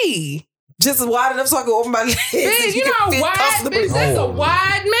be? Just wide enough so I can open my legs. Bitch, you know how wide, bitch, that's a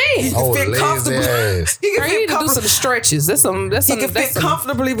wide man. He can fit comfortably. You need to do some stretches. He can fit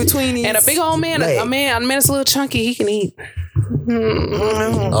comfortably between these. And a big old man, a man that's a little chunky, he can eat.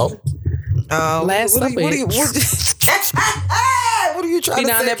 Last what are you trying to say? Be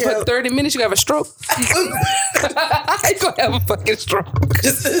down there for 30 minutes, you have a stroke. I gonna have a fucking stroke.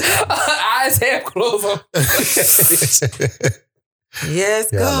 Eyes half closed on. Yes,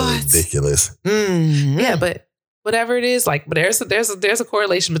 God. Ridiculous. Mm-hmm. Yeah, but whatever it is, but there's a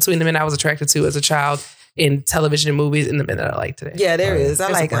correlation between the men I was attracted to as a child in television and movies and the men that I like today. Yeah, there is. I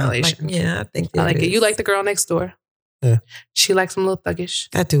like correlation. I think I like it. You like the girl next door. Yeah. She likes them a little thuggish.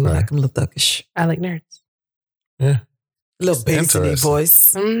 I do. I like them a little thuggish. I like nerds. Yeah. A little bass in their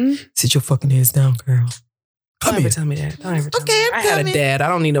voice. Mm-hmm. Sit your fucking ass down, girl. Don't ever tell me that. Don't ever tell me that. I had a dad. I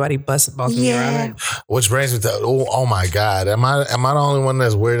don't need nobody bossing me around. Which brings me to, oh my God. Am I the only one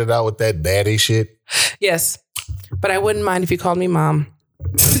that's weirded out with that daddy shit? Yes. But I wouldn't mind if you called me mom.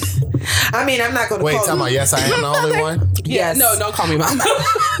 I mean, I'm not going to Wait, tell me, yes, I am the only one? Yes. No, don't call me mom.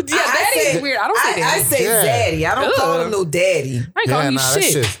 Daddy is weird. I don't say daddy. I say daddy. I don't call him no daddy. I ain't calling you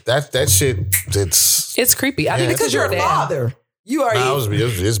shit. That shit, it's creepy. I think because you're a father. You are.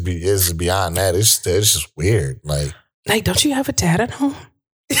 It's beyond that. It's just weird. Like, don't you have a dad at home?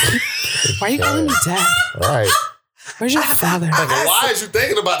 Why are you calling me dad? Right. Where's your father? Why is you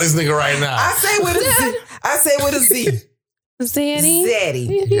thinking about this nigga right now? I say with a Z.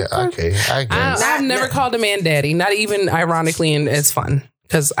 Zaddy. Yeah, okay. I guess. I've never called a man daddy, not even ironically, and it's fun.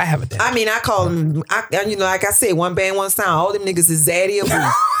 Because I have a dad. I mean, I call him, like I said, one band, one sound. All them niggas is Zaddy or Boo.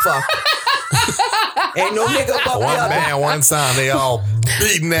 Fuck. Ain't no nigga above the other. One band, one sound. They all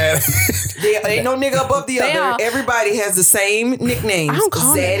beating that. Ain't no nigga above the other. Everybody has the same nicknames. I don't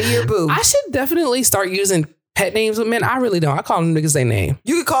call Zaddy or Boo. I should definitely start using pet names with men. I really don't. I call them niggas their name.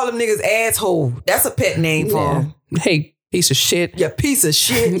 You can call them niggas asshole. That's a pet name for them. Hey, piece of shit. Yeah, piece of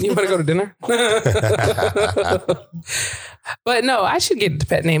shit. You want to go to dinner? But no, I should get the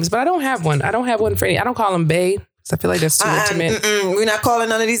pet names, but I don't have one. I don't have one for any. I don't call them bae. I feel like that's too intimate. We're not calling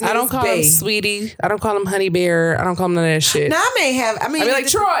none of these niggas I don't call bae. him sweetie. I don't call him honey bear. I don't call him none of that shit. Now, I mean, like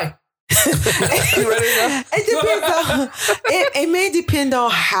Troy. You ready to go? It may depend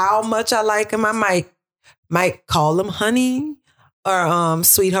on how much I like him. I might call him honey or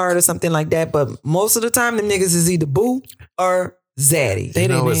sweetheart or something like that. But most of the time, them niggas is either boo or zaddy. You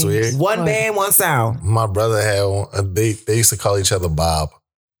know what's weird? One band, one sound. My brother had one. They used to call each other Bob.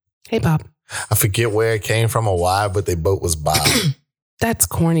 Hey, Bob. I forget where it came from or why, but they both was Bob. That's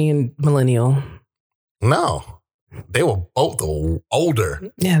corny and millennial. No. They were both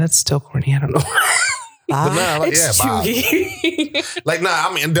older. Yeah, that's still corny. I don't know. But nah, it's Bob.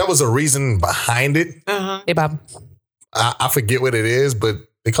 I mean, there was a reason behind it. Uh-huh. Hey, Bob. I forget what it is, but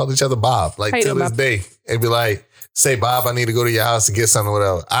they called each other Bob. Like, till this day. It'd be like, say, Bob, I need to go to your house to get something or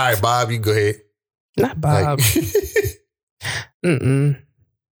whatever. All right, Bob, you go ahead. Not Bob. Oh,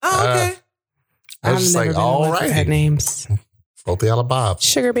 okay. I was just like, all right. Had names. Both of y'all are Bob.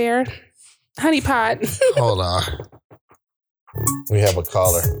 Sugar Bear. Honey Pot. Hold on. We have a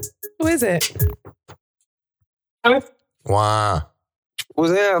caller. Who is it? Wow.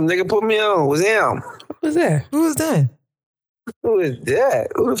 What's him? Nigga, put me on. What's him? Who's that? Who is that? Who is that?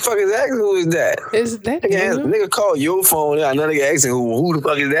 Who the fuck is asking who is that? Is that nigga call your phone. Another nigga asking who the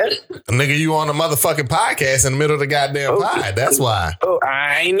fuck is that? Nigga, you on a motherfucking podcast in the middle of the goddamn pod. That's why. Oh,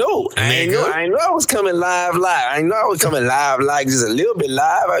 I know. I know I was coming live. I know I was coming live, like just a little bit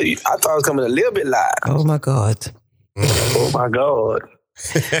live. I thought I was coming a little bit live. Oh my God. Oh my God.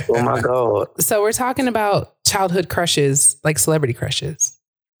 Oh my God. So we're talking about childhood crushes, like celebrity crushes.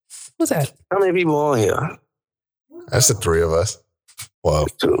 What's that? How many people on here? That's the three of us. Well,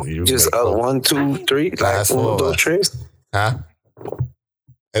 just 1, 2, 3. Like that's four. Those tricks. Huh?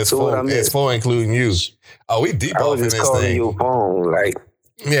 It's four. It's four, including you. Oh, we deep off in this thing. Your phone, like.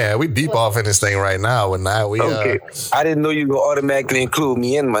 Yeah, we deep off in this thing right now. And now we. Okay. I didn't know you would automatically include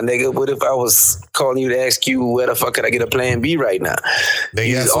me in, my nigga. What if I was calling you to ask you where the fuck could I get a plan B right now? Then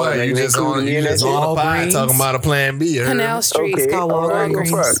guess what? You just on the pod talking about a plan B. Canal Street. Okay. It's called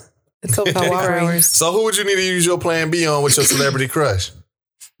Walgreens. It's so called Walgreens. So who would you need to use your plan B on with your celebrity crush?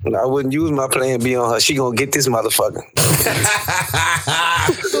 I wouldn't use my plan B on her. She gonna get this motherfucker.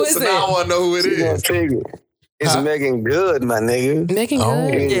 Who is so now I want to know who it is. It's Megan Good, my nigga. Megan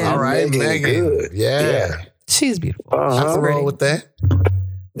Good. Yeah. All right, Megan Good. Yeah. She's beautiful. I can roll with that.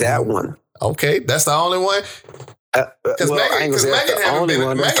 That one. Okay, that's the only one. Because Megan haven't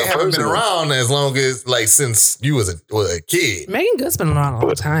been around as long as since you was a kid. Megan Good's been around a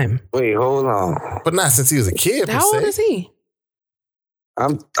long time. Wait, hold on. But not since he was a kid. How old is he?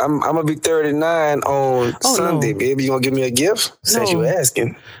 I'm gonna be 39 on Sunday, baby. You gonna give me a gift? Since you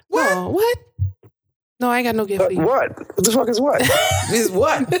asking. What? No, what? No, I ain't got no gift for you. What? What the fuck is what? Is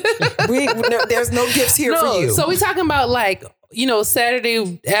what? There's no gifts here for you. So we talking about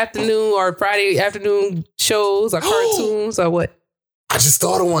Saturday afternoon or Friday afternoon shows or cartoons or what? I just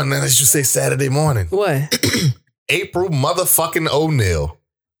thought of one. Then I should say Saturday morning. What? April motherfucking O'Neil.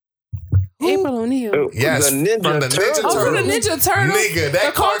 April O'Neil. Yes, from the Ninja Turtles. From the Ninja Turtles. Nigga,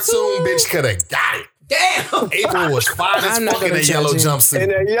 that cartoon bitch could have got it. Damn. April was fine as fuck in that yellow jumpsuit.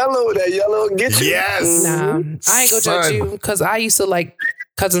 And that yellow get you. Yes. Nah, I ain't gonna judge you because I used to like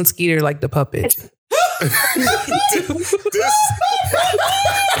Cousin Skeeter like the puppet.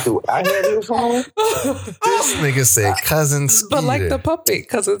 Do I have your phone? This nigga said Cousin Skeeter. But like the puppet,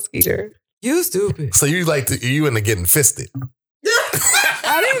 Cousin Skeeter. You stupid. So you you into getting fisted?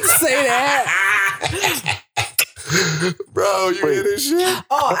 I didn't say that. Bro, you hear this shit?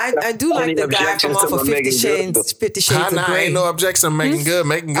 Oh, I do like the guy from off of 50 Shades of Grey. Ain't no objection to Megan Good.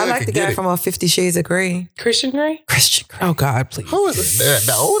 Megan Good. I like the guy from off 50 Shades of Grey. Christian Grey? Christian Grey. Oh, God, please. Who is it?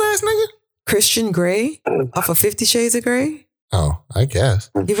 The old ass nigga? Christian Grey off of 50 Shades of Grey. Oh, I guess.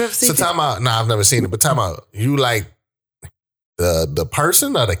 You've ever seen it? So time out. No, I've never seen it, but time out. You like the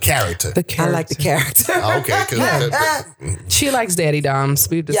person or the character? The character. I like the character. Okay. She likes daddy doms.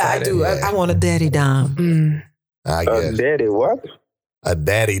 We've decided. Yeah, I do. Yeah. I want a daddy dom. I guess. A daddy what? A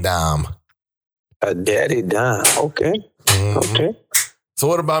daddy dom. A daddy dom. Okay. Mm-hmm. Okay. So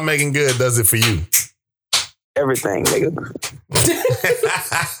what about Megan Good does it for you? Everything, nigga.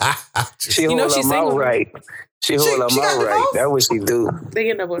 She hold her mouth right. She hold her mouth right. That's what she do.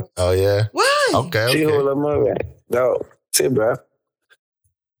 Oh, yeah? Why? Okay. She hold her mouth right. No. See, bro.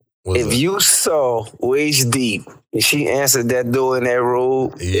 If you saw waist deep and she answered that door in that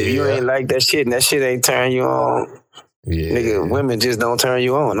road, if you ain't like that shit and that shit ain't turn you on, nigga, women just don't turn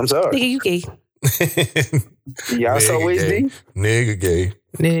you on. I'm sorry. Nigga, you gay. Y'all saw waist deep? Nigga gay.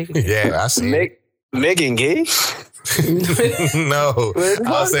 Nigga. Yeah, I see it. Megan gay? No,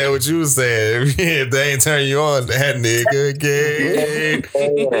 I said what you was saying. If they ain't turn you on, that nigga gay.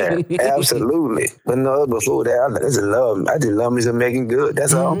 Yeah, absolutely. But no, before that, I just love me some Megan Good.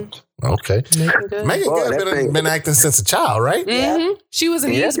 That's all. Okay. Megan Good been acting since a child, right? Mm-hmm. She was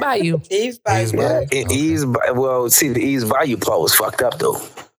in Eve's Bayou. Eve's Bayou. Well, see, the Eve's Bayou part was fucked up, though.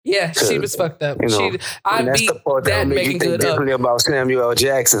 Yeah, she was fucked up. You know, I beat that Megan Good up. Differently about Samuel L.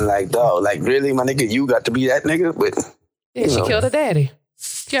 Jackson, like, dog, like, really, my nigga, you got to be that nigga? But yeah, she killed her daddy.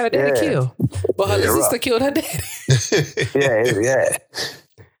 She got her daddy killed. But her sister killed her daddy. yeah.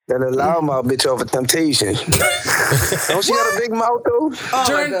 That allowed my bitch over temptation. Don't she got a big mouth, though?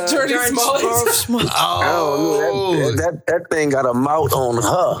 Journey Smollett. Oh, that thing got a mouth on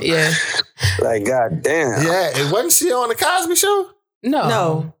her. Yeah. Like, goddamn. Yeah, and wasn't she on the Cosby Show?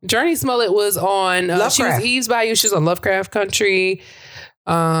 No. Journey Smollett was on Lovecraft. She was Eve's Bayou. She was on Lovecraft Country.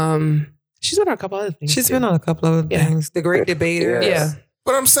 She's been on a couple other things. She's been on a couple other things. The Great Debater. Yeah.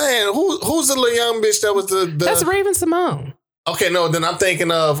 But I'm saying, who's the little young bitch that was the That's Raven Simone. Okay, no, then I'm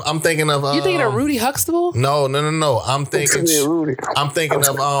thinking of You thinking of Rudy Huxtable? No. I'm thinking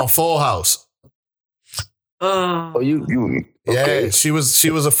of Full House. You okay. Yeah, she was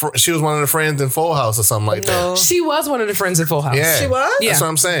one of the friends in Full House or something like that. She was one of the friends in Full House. Yeah. She was? Yeah. That's what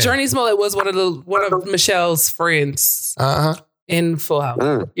I'm saying. Journey Smollett was one of Michelle's friends in Full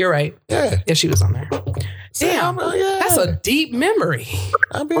House. You're right. Yeah. Yeah, she was on there. Damn, that's a deep memory.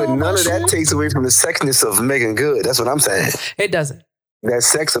 But none of that takes away from the sexiness of Megan Good. That's what I'm saying. It doesn't. That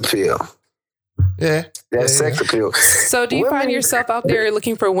sex appeal. Yeah. That sex appeal. So do you find yourself out there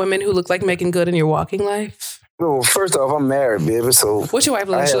looking for women who look like Megan Good in your walking life? Well, first off, I'm married, baby. So what's your wife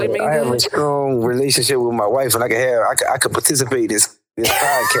look like? I have a strong relationship with my wife, and I could participate in this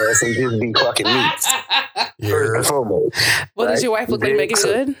podcast and just be fucking me. First and foremost. Well, does your wife look like Megan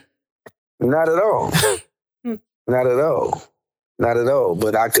Good? Not at all. Not at all. Not at all.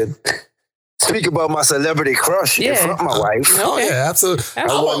 But I could speak about my celebrity crush in front of my wife. Oh, yeah, absolutely.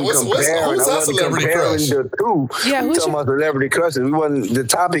 Who's our celebrity crush? Yeah, who's talking about celebrity crushes? The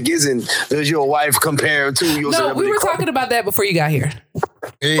topic isn't, does your wife compare to your celebrity crush? No, we were talking about that before you got here.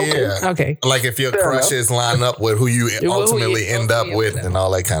 Yeah. Okay. Like if your crushes line up with who you ultimately end up with and all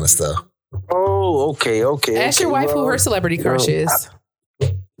that kind of stuff. Oh, okay. Ask your wife who her celebrity crush is.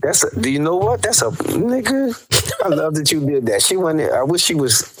 Do you know what? That's a nigga. I love that you did that. She went there. I wish she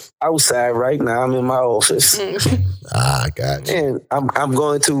was outside right now. I'm in my office. I got you. And I'm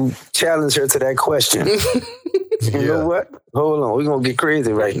going to challenge her to that question. You know what? Hold on. We're going to get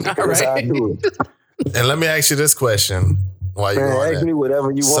crazy right now. That's how I do it. And let me ask you this question. Why you ask me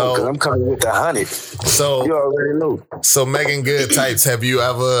whatever you want, because I'm coming with 100. So you already know. So Megan Good types, have you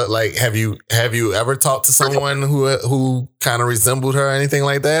ever talked to someone who kind of resembled her or anything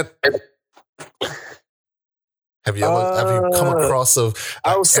like that? Have you come across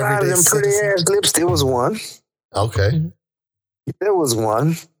outside of them pretty ass lips? There was one. Okay. There was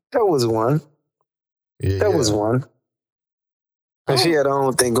one. Yeah, was one. And she had her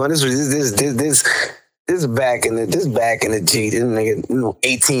own thing going. This back in the G, this nigga,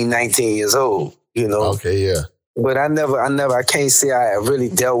 18, 19 years old, you know. Okay, yeah. But I can't say I really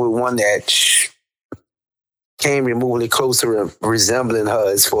dealt with one that came remotely closer and resembling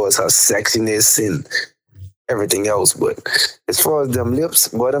her as far as her sexiness and everything else. But as far as them lips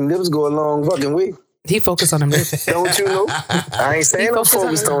go a long fucking way. He focused on them lips. Don't you know? I ain't saying I'm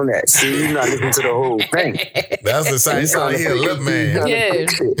focused on that. See, you're not listening to the whole thing. That's the sign. You sound like he a lip man. Yeah.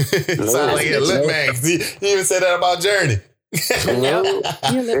 Sound like he a lip man. You even said that about Journey.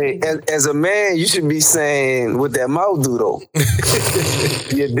 Hey, as a man, you should be saying what that mouth do though.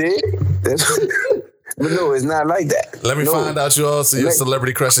 You dig? But no, it's not like that. Let me find out you also your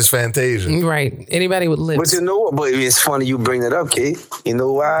celebrity crush is Fantasia. Right. Anybody with lips. But you know what? But it's funny you bring that up, Kate. You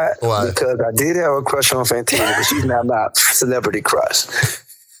know why? Why? Because I did have a crush on Fantasia, but she's not my celebrity crush.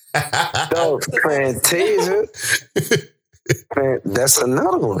 So Fantasia, that's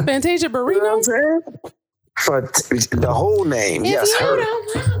another one. Fantasia Barrino? You know what I'm saying? But the whole name, yes, her.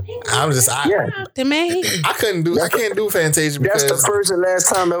 I can't do Fantasia because that's the first and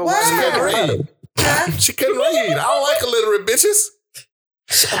last time I ever watched her. She couldn't read. I don't like illiterate bitches.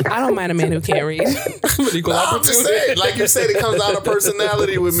 I don't mind a man who can't read. I'm just saying, like you said, it comes out of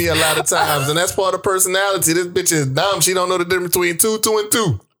personality with me a lot of times, and that's part of personality. This bitch is dumb. She don't know the difference between 2, 2, and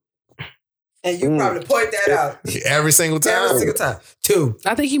 2. And you probably point that out every single time. Every single time. 2.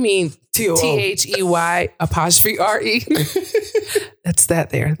 I think you mean THEY''RE. That's that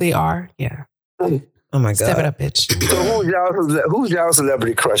there. They are. Yeah. Oh my God. Step it up, bitch. So who's y'all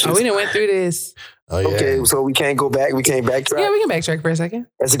celebrity crushes? Oh, we didn't went through this. Oh, yeah. Okay, so we can't go back. We can't backtrack. Yeah, we can backtrack for a second.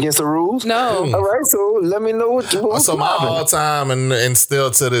 That's against the rules? No. All right, so let me know what so my all-time and still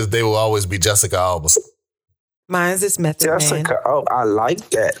to this day will always be Jessica Alba. Mine's is Method Jessica. Man. Oh, I like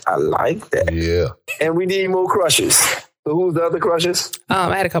that. Yeah. And we need more crushes. So who's the other crushes?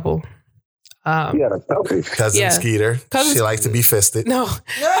 I had a couple. Cousin Skeeter. She likes to be fisted. No.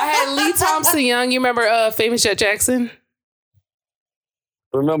 I had Lee Thompson Young. You remember Famous Jet Jackson?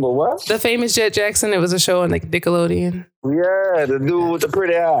 Remember what? The Famous Jet Jackson. It was a show on Nickelodeon. Yeah, the dude with the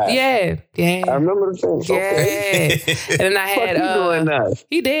pretty eyes. Yeah. I remember the thing. Yeah. Okay. And then I had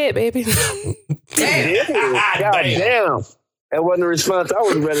he did, baby. God damn. That wasn't a response I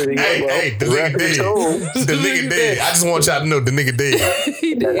was ready to get. Hey, the nigga dead. The nigga dead. I just want y'all to know the nigga dead.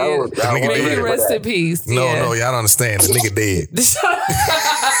 He did. The nigga dead. Rest in peace. No, y'all don't understand. The nigga dead.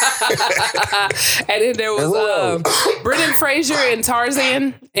 And then there was Brendan Fraser and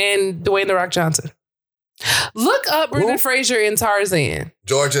Tarzan and Dwayne The Rock Johnson. Look up Brendan Fraser and Tarzan.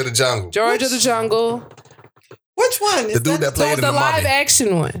 George of the Jungle. George of the Jungle. Which one? The dude that played in the live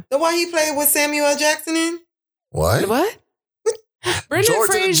action one. The one he played with Samuel L. Jackson in? What? Brendan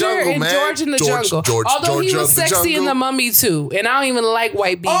Fraser and George in the Jungle. Although he was sexy in The Mummy too. And I don't even like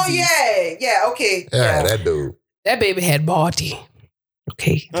white babies. Oh, yeah. Yeah, okay. Yeah, that dude. That baby had body.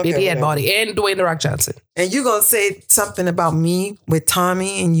 Okay. Baby had body. And Dwayne The Rock Johnson. And you gonna say something about me with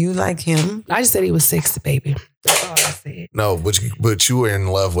Tommy and you like him? I just said he was sexy, baby. That's all I said. No, but you were in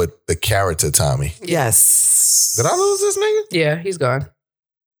love with the character Tommy. Yes. Did I lose this nigga? Yeah, he's gone.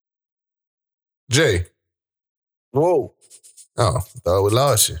 Jay. Whoa. Oh, thought we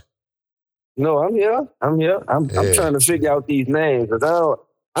lost you. No, I'm here. I'm trying to figure out these names because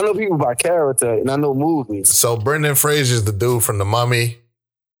I know people by character and I know movies. So Brendan Fraser's the dude from The Mummy,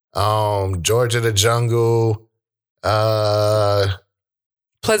 George of the Jungle,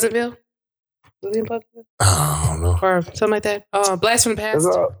 Pleasantville. Was he in Pleasantville? I don't know. Or something like that. Blast from the Past.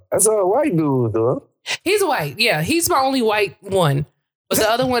 That's all white dudes, though. He's white. Yeah, he's my only white one. But the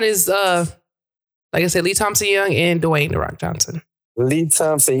other one is like I said, Lee Thompson Young and Dwayne The Rock Johnson. Lee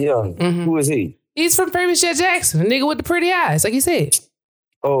Thompson Young. Mm-hmm. Who is he? He's from Famous Jet Jackson, the nigga with the pretty eyes, like you said.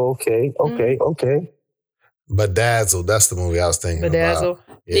 Oh, okay. Bedazzled. That's the movie I was thinking about.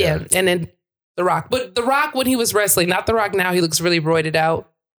 Yeah. And then The Rock. But The Rock when he was wrestling, not The Rock now, he looks really roided out.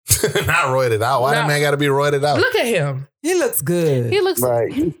 Not roided out. Why that man got to be roided out? Look at him. He looks good. He looks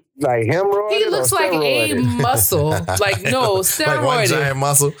like hemorrhoid. He looks like a muscle. Like no, steroid. Like one giant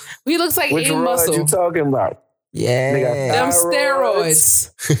muscle. He looks like Which a muscle. What you talking about? Yeah. Them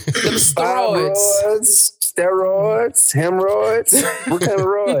steroids. Them steroids, hemorrhoids. What kind of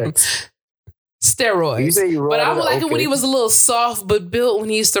roids? Steroids. You say you but I would like it when he was a little soft but built when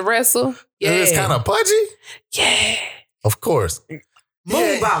he used to wrestle. Yeah. It was kind of pudgy. Yeah. Of course.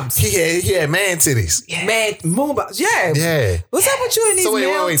 Moon bounce. He had man titties. Yeah. Man, moon bounce. Yeah. Yeah. What's up with you in these wait,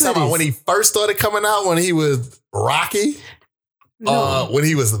 titties? talking about when he first started coming out, when he was Rocky? No. When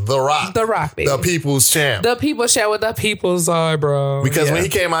he was The Rock. The Rock, baby. The People's Champ. The People's Champ with the People's eyebrow. Because when he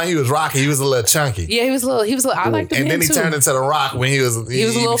came out, he was Rocky. He was a little chunky. Yeah, he was a little. I liked him. And then he turned into The Rock when he was a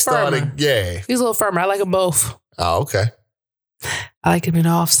little firmer. Yeah. He was a little firmer. I like them both. Oh, okay. I like him in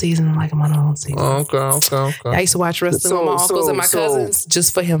off season. I like him on on season. Okay. I used to watch wrestling with my uncles and my cousins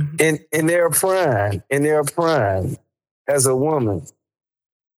just for him. In their prime, as a woman,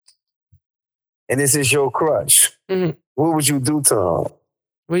 and this is your crush, what would you do to him?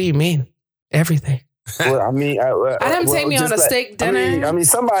 What do you mean? Everything. Well, I mean, I didn't take me on a steak dinner. I mean,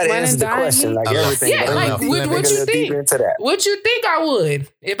 somebody answered the question, like everything. Yeah, like what you think? What you think I would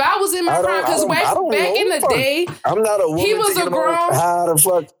if I was in my prime? Because back in the day, I'm not a woman. He was a grown. How the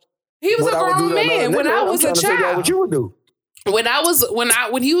fuck? He was a grown man when I was a child. What you would do? When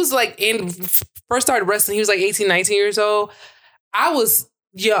he was like first started wrestling, he was like 18, 19 years old. I was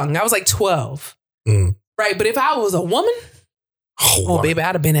young. I was like 12. Right. But if I was a woman, baby,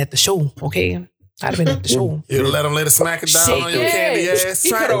 I'd have been at the show. Okay. I'd have been at the show. You let him let it smack it down on your candy ass.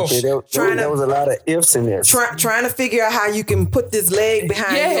 There was a lot of ifs in there. Trying to figure out how you can put this leg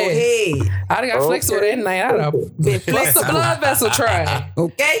behind your head. I'd have got flexible that night. I'd have been flexed the blood vessel trying.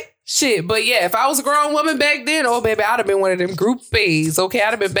 Okay. Shit, but yeah, if I was a grown woman back then, baby, I'd have been one of them group phase. Okay, I'd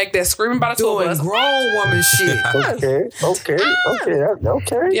have been back there screaming about a doing grown woman shit. Okay.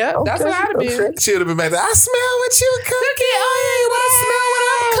 Yeah, that's what I'd have been. She would have been back there. I smell what you cooking. I smell what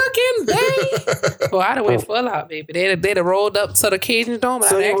I'm cooking, babe. Well, I'd have went full out, baby. They'd have rolled up to the Cajun Dome.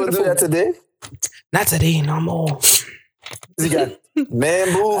 So you would do that today? Not today, no more. You got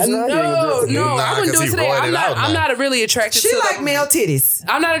man boobs? No, I wouldn't do it today. I'm not really attracted to. She like male titties.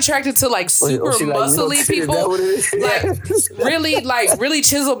 I'm not attracted to like super muscly people. Like really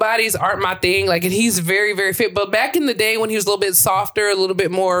chiseled bodies aren't my thing. Like, and he's very, very fit. But back in the day when he was a little bit softer, a little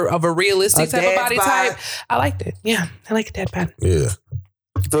bit more of a realistic type of body type, I liked it. Yeah, I like that bad. Yeah.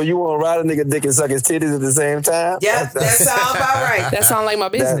 So you want to ride a nigga dick and suck his titties at the same time? Yeah, that sounds about right. That sounds like my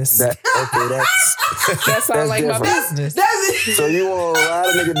business. That sounds like different. my business. That's it. So you want to ride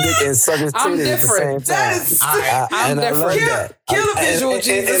a nigga dick and suck his titties at the same time? That is I'm different. Kill a visual,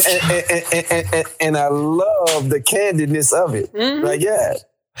 Jesus. And I love the candidness of it. Mm-hmm. Like, yeah.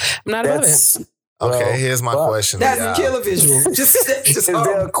 I'm not about it. Okay, here's my question. That's a killer visual. Just is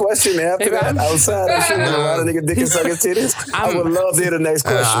there a question after that outside of shooting a lot of nigga dick and suck his titties? I would love to hear the next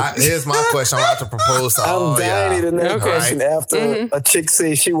question. Here's my question. I'm about to propose to all I'm dying to hear the next question after a chick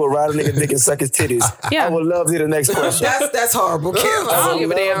says she will ride a nigga dick and suck his titties. I would love to hear the next question. That's horrible. I would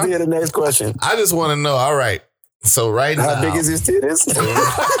love to hear the next question. I just want to know, all right. So right now, how big is his titties?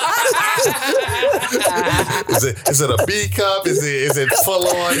 Is it a B cup? Is it full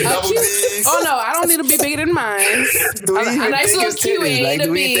on double B's? Oh no, I don't need to be bigger than mine. A nice little Q ain't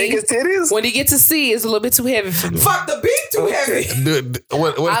a B. When you get to C, it's a little bit too heavy for me. Fuck the B too heavy.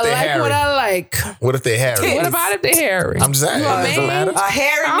 What if they're hairy? What I like. What if they're hairy? What about if they're hairy? I'm just saying. Doesn't matter. A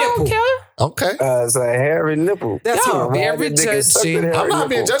hairy nipple. I don't care. Okay. It's a hairy nipple. That's very judgy. I'm not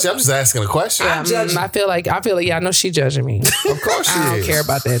being judgy. I'm just asking a question. I feel like I know she judging me. Of course she is. I don't care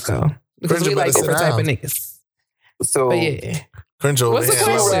about that though. Because we like different type of niggas. So, but yeah. Cringe over What's the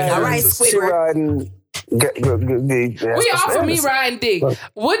question? All right, Squidward. We all for me riding dick.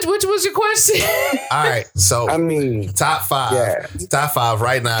 Which was your question? All right, so I mean, top five. Yeah. Top five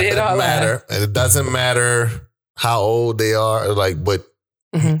right now. It doesn't matter. It doesn't matter how old they are, but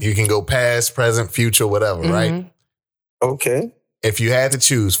you can go past, present, future, whatever, right? Okay. If you had to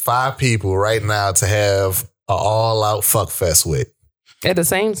choose 5 people right now to have an all-out fuck fest with. At the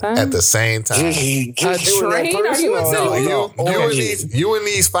same time? At the same time. A train? You and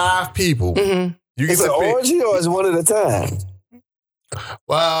these 5 people. You get an orgy or is one at a time?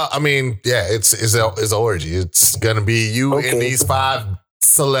 Well, I mean, yeah, it's an orgy. It's gonna be you and these 5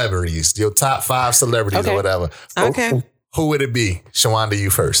 celebrities, your top 5 celebrities or whatever. Okay. Who would it be? Shawanda, you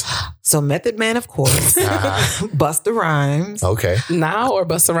first. So Method Man, of course. Busta Rhymes. Okay. Now or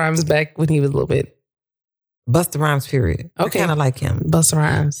Busta Rhymes back when he was a little bit? Busta Rhymes, period. Okay. I kind of like him. Busta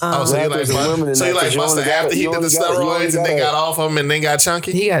Rhymes. So you like Busta after he did the steroids and then got off them and then got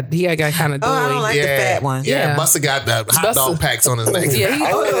chunky? He got kind of doing. I don't like the fat one. Yeah, Busta got the hot dog packs on his neck. Yeah,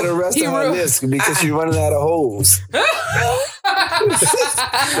 I wanted to rest on her list because you're running out of holes. Let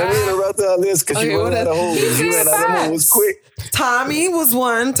me interrupt our list because you running out of holes. You ran out of holes quick. Tommy was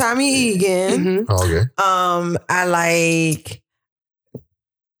one. Tommy Egan. Okay. I like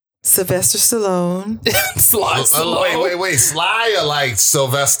Sylvester Stallone. Sly. Wait. Sly or like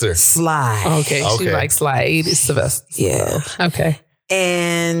Sylvester? Sly. Okay. She likes Sly. 80s Sylvester. Yeah. Okay.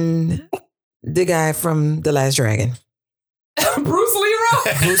 And the guy from The Last Dragon. Bruce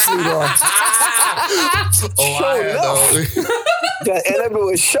Leroy. Bruce Leroy. And that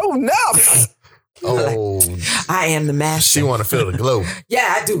was show enough. Oh, I am the master. She want to feel the glow.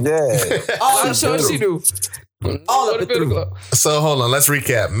 Yeah, I do. Yeah. I'm sure she do. All of it through. So hold on, let's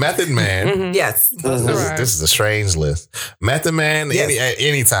recap. Method Man. Yes. This is a strange list. Method Man at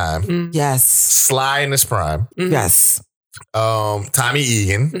any time. Yes. Sly in his prime. Yes. Tommy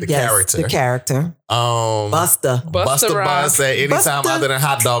Egan, the character. The character. Buster Bus at any time other than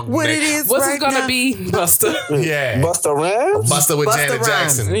hot dog. What it is? What's right it gonna now? be, Buster? Yeah, Buster Rhymes. Buster with Busta Janet Rhymes.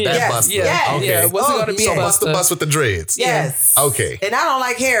 Jackson. That Yes, Buster. yeah, Okay. yeah. What's it gonna be, So Buster? Buster Bus with the dreads. Yes. Okay. And I don't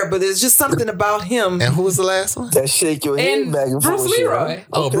like hair, but there's just something about him. And who was the last one? That shake your head And back and Bruce forth. shit, huh? Leroy.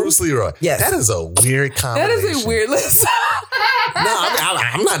 Oh, Bruce Leroy. Yes. That is a weird That combination. is a weird list. No,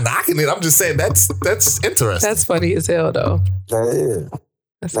 I'm not knocking it. I'm just saying that's interesting. That's funny as hell, though. That is.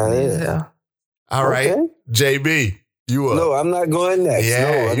 That's funny Yeah. as hell. All right. Okay. JB, you up. No, I'm not going next. Yeah,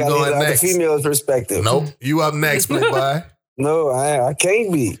 no, I you got going the next. female's perspective. Nope. You up next, Playboy. No, I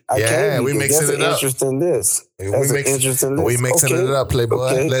can't be. I Yeah, can't be. we 'cause mixing that's it an up. interest in this. That's an interest in this. We mixing Okay. it up,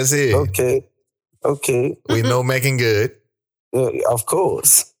 Playboy. Okay. Let's hear it. Okay. We know making good. Yeah, of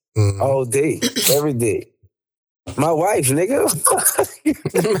course. Mhm. All day. Every day. My wife, nigga. She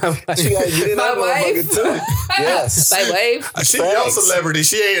gotta get in My that wife? motherfucker too. Yes. Like wave. She your Facts. celebrity.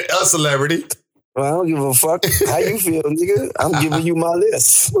 She ain't a celebrity. Well, I don't give a fuck how you feel, nigga. I'm giving you my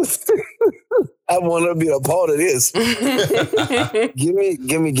list. I want to be a part of this. Give me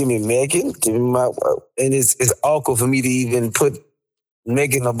Megan. Give me my, and it's awkward for me to even put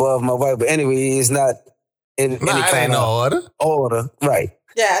Megan above my wife. But anyway, it's not in Nah, any it ain't kind no of order. order, right?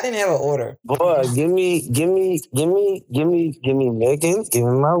 Yeah, I didn't have an order. Boy, give me Megan. Give me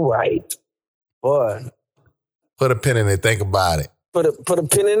my wife. Boy, Put a pin in it. Think about it. put a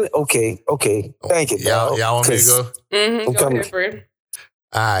pin in it. Okay. Thank you, Y'all dog. want me to 'Cause go? Mm-hmm. I'm Go coming. ahead, Fred.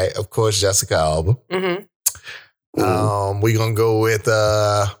 All right. Of course, Jessica Alba. Mm-hmm. We gonna go with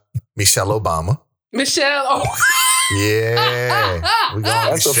Michelle Obama. Michelle. Oh. Yeah. We going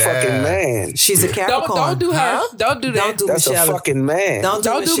That's a Michelle. fucking man. She's a Capricorn. Don't do her. Huh? Don't do that. Don't do That's Michelle. a fucking man. Don't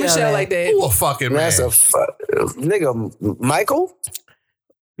do Michelle like that. Who a fucking man? That's a nigga. Michael.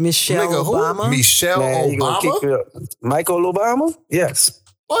 Michelle Nigga, who? Obama. Michelle Man, you gonna kick Obama? me up. Michael Obama? Yes.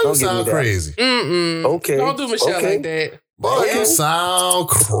 Boy, you Don't give me sound that. crazy. Mm-mm. Okay. Don't do Michelle Okay. like that. Boy, Okay. you sound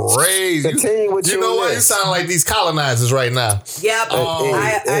crazy. Continue with You your know what? You list. sound like these colonizers right now. Yep,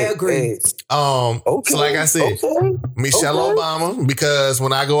 I agree. Okay. So like I said, Okay. Michelle Okay. Obama, because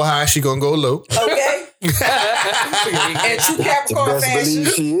when I go high, she gonna go low. Okay. And true You Capricorn best fashion.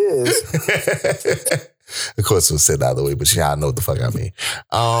 believe she is. Of course, it was said the other way, but y'all know what the fuck I mean.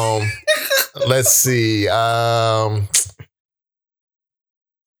 Let's see.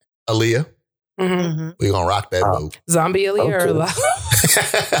 Aaliyah, Mm-hmm. we gonna rock that boat. Zombie Aaliyah or Okay. alive?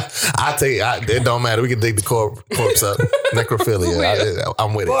 I tell you, it don't matter. We can dig the corpse up. Necrophilia.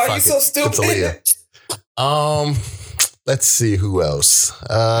 I'm with it. Boy, Fuck you so it. stupid. It's Aaliyah. Let's see who else.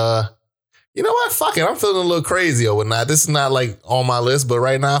 You know what? Fuck it. I'm feeling a little crazy or whatnot. This is not like on my list, but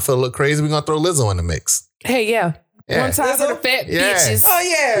right now I feel a little crazy. We're gonna throw Lizzo in the mix. Hey, yeah. Yeah. One time for the Lizzo? fat Yeah. bitches. Oh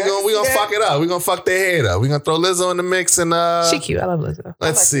yeah. We gonna fuck it up. We're gonna fuck their head up. We're gonna throw Lizzo in the mix and She cute. I love Lizzo.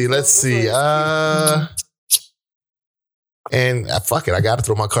 let's see. And fuck it, I gotta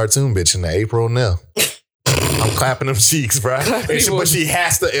throw my cartoon bitch in there, April O'Neil. I'm clapping them cheeks, bro. But she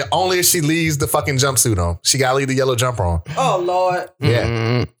has to, only if she leaves the fucking jumpsuit on. She gotta leave the yellow jumper on. Oh Lord.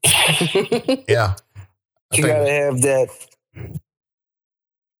 Yeah. Yeah. You gotta have that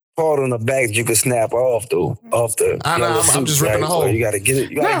part on the back that you can snap off though. Off the. I know, yellow I'm suit, just ripping right? a hole. So you gotta get it.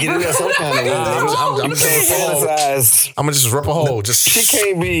 You gotta get it in some kind of way. I'm nigga. I'm You just can't ripping a hole. fantasize. I'm gonna just rip a hole. Just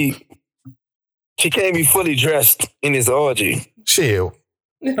She can't be fully dressed in this orgy. chill.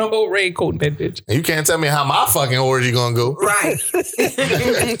 No whole raincoat in that bitch. And you can't tell me how my fucking orgy gonna go. Right.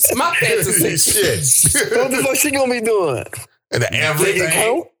 It's my fantasy. Shit. What the fuck she gonna be doing? And Taking everything.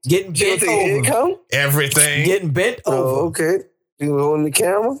 count? Getting She gonna bent take a head over. count? Everything. Getting bent Oh, over. okay. You holding the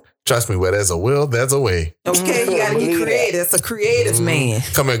camera? Trust me, where there's a will, there's a way. Okay, you gotta get Believe that. creative. It's a creative man.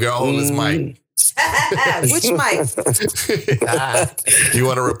 Come here, girl. Hold this mic. Which mic? You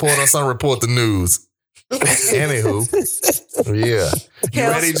want to report on something? Report the news. Anywho, yeah. You Kels.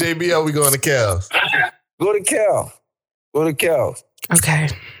 ready, JB? Or we going to Kels? Go to Cal. Go to Cal. Okay.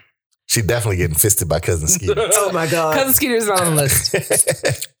 She definitely getting fisted by Cousin Skeeter. Oh my God. Cousin Skeeter's not on the list.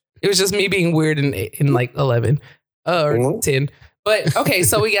 It was just me being weird in like 11 or Mhm. 10. But okay,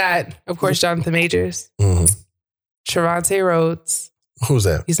 so we got, of course, Jonathan Majors, Mhm. Trevante Rhodes. Who's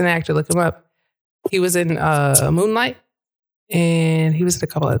that? He's an actor. Look him up. He was in Moonlight, and he was in a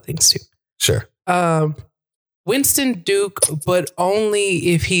couple other things too. Sure. Winston Duke, but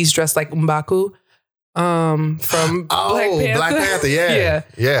only if he's dressed like M'Baku from Black Panther. Black Panther. Yeah.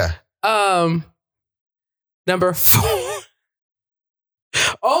 Yeah. Yeah. Number 4.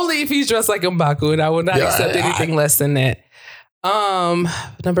 Only if he's dressed like M'Baku, and I will not Yeah, accept anything less than that.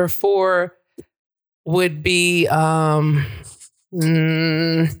 Number 4 would be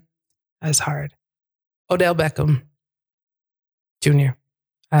that's hard. Odell Beckham Jr.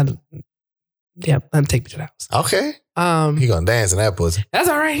 Yep, let him take me to the house. Okay. He gonna dance in that pussy. That's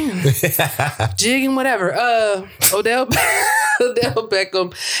all right. Jigging, whatever. Odell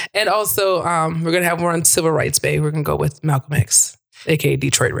Beckham. And also, we're gonna have one on Civil Rights Day. We're gonna go with Malcolm X, aka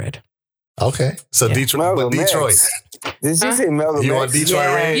Detroit Red. Okay. So yeah. Detroit. Did she say Malcolm X? You want Detroit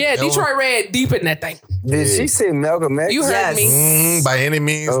Red? Yeah, Detroit Red deep in that thing. Did she say Malcolm X? You heard me. By any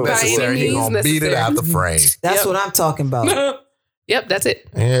means necessary. He gonna beat it out the frame. That's what I'm talking about. Yep, that's it.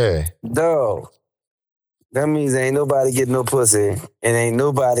 Yeah. Dog. That means ain't nobody getting no pussy and ain't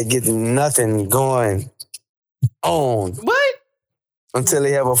nobody getting nothing going on. What? Until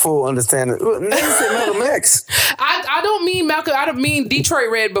they have a full understanding. Nigga said Malcolm X. I don't mean Malcolm. I don't mean Detroit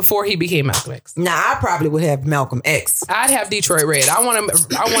Red before he became Malcolm X. Nah, I probably would have Malcolm X. I'd have Detroit Red. I want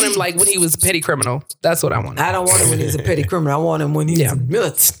him like when he was a petty criminal. That's what I want. I don't want him when he's a petty criminal. I want him when he's a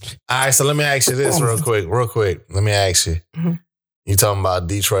militant. All right, so let me ask you this real quick. Let me ask you. Mm-hmm. You talking about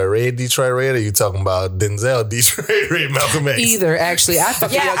Detroit Red, or you talking about Denzel, Detroit Red, Malcolm X? Either, actually. I fuck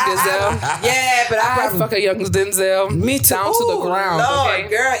a young Denzel. But I fuck a young Denzel. Me too. Down to the ground. Lord, okay?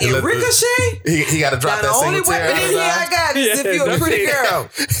 girl. In Ricochet? He got to drop that single tear. The only weapon in here I got is if you're a pretty girl.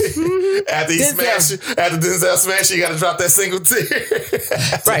 After Denzel smash, you got to drop that single tear.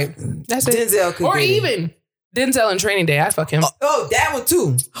 Right. That's it. Denzel could even Denzel in Training Day. I'd fuck him. Oh, that one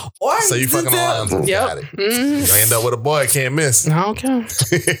too. Or so you fucking around. Yep. Got it. Mm-hmm. You end up with a boy, can't miss. Okay.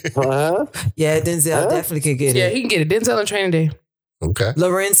 Yeah, Denzel definitely can get it. Yeah, he can get it. Denzel in Training Day. Okay.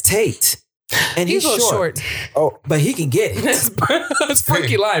 Lorenz Tate. And he's short. Oh, but he can get it. That's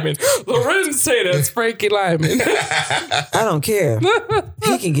Frankie Lyman. Lorenz Tate, that's Frankie Lyman. I don't care.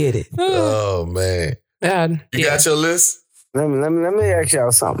 He can get it. Oh, man. You got your list? Let me ask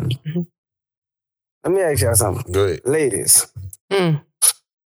y'all something. Go ahead. Ladies. Y'all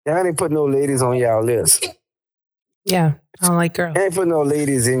ain't put no ladies on y'all list. Yeah, I don't like girls. Ain't put no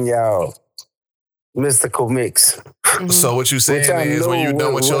ladies in y'all mystical mix. Mm-hmm. So what you saying is when you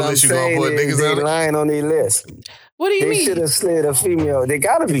done with your list, you gonna put niggas on it? Lying on their list. What do you mean? They should have slid a female. They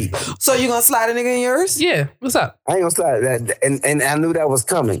gotta be. So you gonna slide a nigga in yours? Yeah. What's up? I ain't gonna slide that. And I knew that was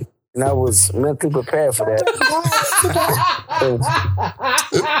coming. And I was mentally prepared for that. So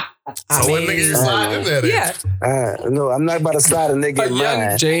what nigga you slide in there? Yeah. No, I'm not about to slide a nigga in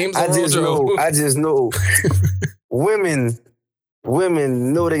mine. James I just know women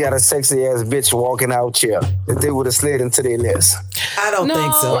know they got a sexy ass bitch walking out here that they would have slid into their list. I don't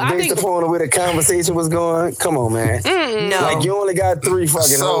think so. Based upon where the conversation was going, come on, man. No. Like you only got 3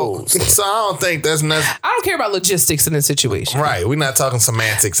 fucking hoes. So I don't think that's nothing. I don't care about logistics in this situation. Right. We're not talking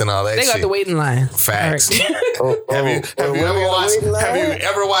semantics and all that shit. They got to wait in line. Facts. Have you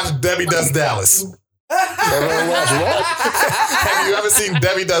ever watched Debbie Does Dallas? Have you ever seen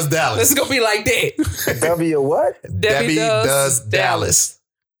Debbie Does Dallas? This is going to be like that. Debbie what? Debbie Does Dallas.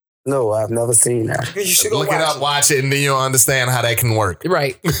 No, I've never seen that. You should look it up, watch it, and then you'll understand how that can work.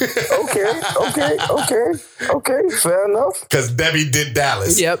 Right. Okay. Fair enough. Because Debbie did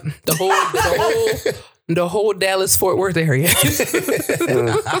Dallas. Yep. The whole Dallas Fort Worth area.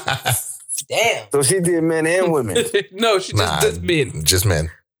 Damn. So she did men and women. No, she just men. Just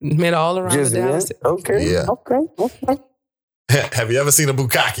men. Men all around just the Dallas. Okay. Yeah. Okay. Have you ever seen a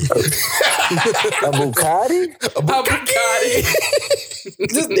bukkake? A Bukkake? A Bukkake.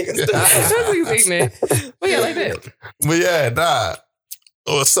 This nigga stuff. But yeah, like that. But yeah, nah.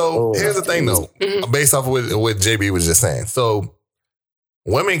 So here's the thing though, based off of what JB was just saying. So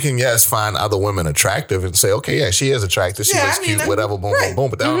women can, find other women attractive and say, okay, yeah, she is attractive. She looks cute, whatever, boom, boom, boom.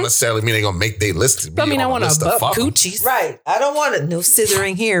 But that don't necessarily mean they're going to make their list. I mean, I want to bump coochies. Right. I don't want no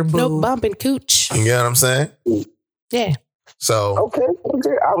scissoring here, boo. No bumping cooch. You know what I'm saying? Yeah. So. Okay.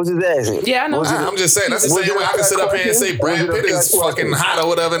 I was just asking. Yeah, I know. I'm just saying, that's the same way I can sit up here and say Brad Pitt is fucking hot or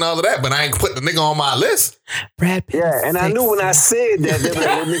whatever and all of that, but I ain't put the nigga on my list. Brad Pitt. Yeah, and I knew when I said that, they were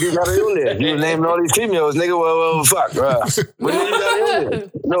like, what nigga got it on there? You naming all these females, nigga, well, fuck, bro. What nigga got it on there?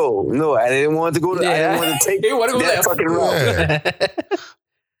 No, I didn't want to go to, I didn't want to take that fucking route. Yeah.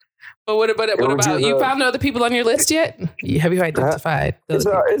 But what about you? Found other people on your list yet? Have you identified those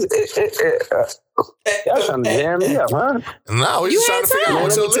people? Y'all trying to jam me up, huh? No, we're just trying to figure out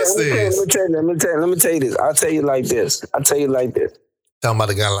what your list is. Let me tell you this. I'll tell you like this. Talking about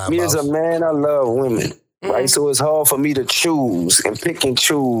the gun line. Me as a man, I love women, right? So it's hard for me to choose and pick and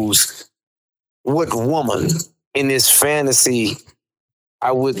choose what woman in this fantasy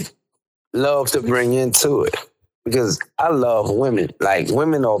I would love to bring into it. Because I love women. Like,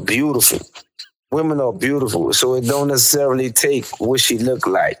 women are beautiful. So it don't necessarily take what she look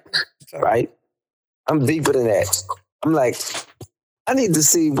like, right? I'm deeper than that. I'm like, I need to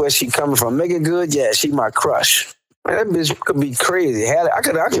see where she coming from. Make it good? Yeah, she my crush. Man, that bitch could be crazy. I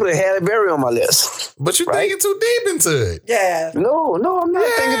could have Halle Berry on my list. But you're thinking too deep into it. Yeah. No, I'm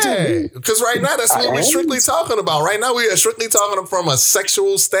not thinking too deep. Because right now, that's what we're strictly talking about. Right now, we are strictly talking from a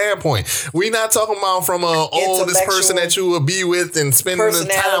sexual standpoint. We're not talking about from this person that you will be with and spending the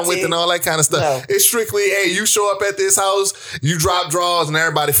time with and all that kind of stuff. No. It's strictly, hey, you show up at this house, you drop drawers, and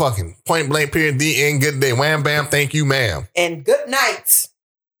everybody fucking. Point blank, period, the end, good day. Wham, bam, thank you, ma'am. And good night.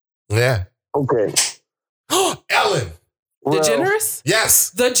 Yeah. Okay. Ellen. DeGeneres?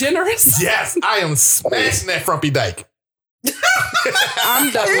 Yes. DeGeneres? Yes. I am smashing that frumpy dyke.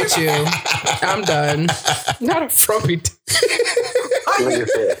 I'm done with you. I'm done. Not a frumpy dyke.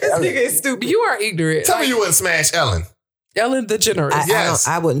 This nigga is stupid. You are ignorant. Tell me you wouldn't smash Ellen. Ellen DeGeneres. Yes.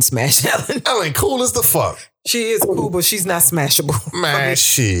 I wouldn't smash Ellen. Ellen, cool as the fuck. She is cool, but she's not smashable. Man,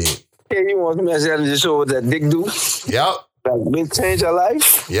 shit. Hey, you want to smash Ellen just show what that dick do? Yep. Like, big change her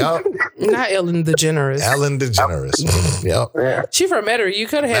life? Yep. Not Ellen DeGeneres. Ellen DeGeneres. Yep. Yeah. She from Metairie. You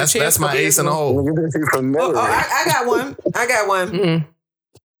could have had a chance. That's my ace in the hole. I got one. Mm-hmm.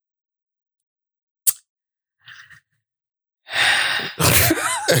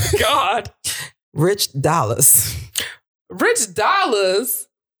 God. Rich Dollars. Rich Dollars?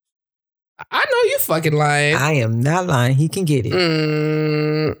 I know you fucking lying. I am not lying. He can get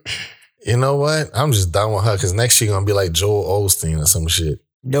it. You know what? I'm just done with her because next she's going to be like Joel Osteen or some shit.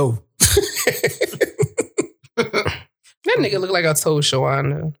 No. That nigga look like a toe,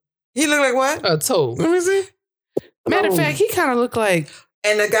 Shawana. He look like what? A toe. Let me see. Matter of fact, he kind of look like...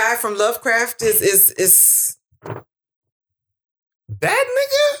 And the guy from Lovecraft is... That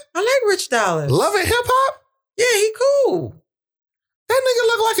nigga? I like Rich Dollars. Love and hip hop? Yeah, he cool. That nigga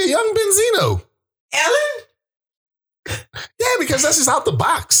look like a young Benzino. Ellen? Yeah, because that's just out the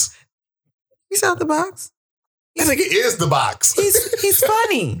box. He's out the box. That nigga is the box. He's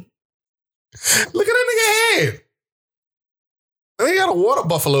funny. Look at that nigga head. That nigga got a water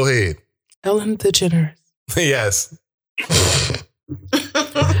buffalo head. Ellen DeGeneres. Yes.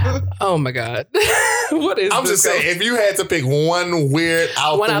 Oh my God. What is I'm just saying, if you had to pick one weird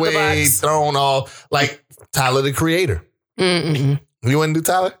out the way, thrown off, like Tyler the Creator. Mm-mm. You wouldn't do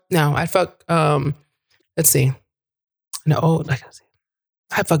Tyler? No, I'd fuck, let's see. No,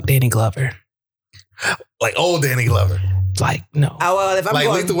 I'd fuck Danny Glover. Like old Danny Glover. Like, no. Well, if I'm like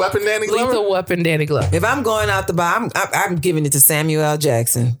going, Lethal Weapon Danny Glover? Lethal Weapon Danny Glover. If I'm going out the bar, I'm giving it to Samuel L.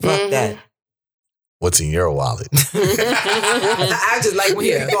 Jackson. Fuck that. What's in your wallet? I just like when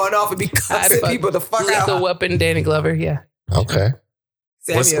you're going off and be cussing people the fuck out. Lethal Weapon Danny Glover, yeah. Okay.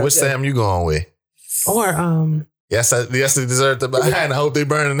 Which Sam you going with? Or, Yes, I deserve to buy, and I hope they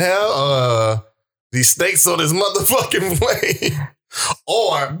burn in hell. These snakes on this motherfucking plane.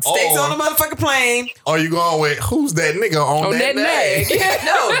 Or snakes on the motherfucking plane. Or you going with who's that nigga on that nag?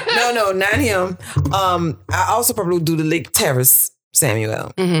 No, not him. I also probably would do the Lake Terrace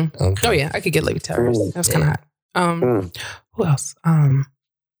Samuel. Mm-hmm. Okay. Oh yeah, I could get Lake Terrace. That was kind of hot. Who else? I'm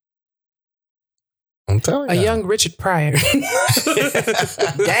telling you. A young Richard Pryor.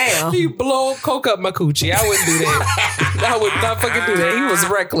 Damn. He blow coke up my coochie. I wouldn't do that. I would not fucking do that. He was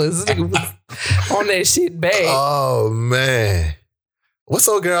reckless. He was on that shit bag. Oh man. What's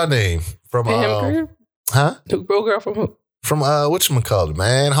old girl name? From huh? The old girl from who? From whatchamacallit,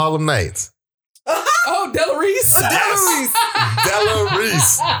 man? Harlem Nights. Oh, Della Reese. Della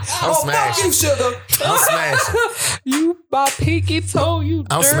Reese. I'm smashing. Fuck you, sugar. I'm smashing. You my pinky toe, you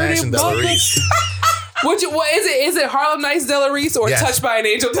I'm dirty smashing Della Reese. What is it? Is it Harlem Nights Della Reese or Touched by an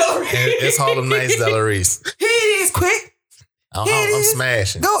Angel Della Reese? It's Harlem Nights Della Reese. Here it is, quick. I'm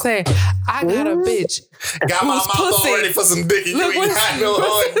smashing. Go. Say, I got a bitch. Got my mouth pussy. all ready for some dick and you ain't got no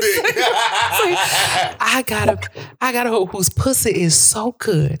hard dick. I got a hoe whose pussy is so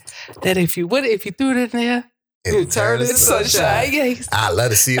good that if you threw it in there, you turn it to sunshine. Yes. I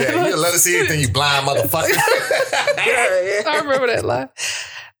let her see that. You let her see anything, you blind motherfucker. I remember that line.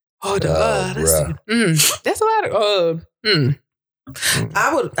 Oh, that's a lot of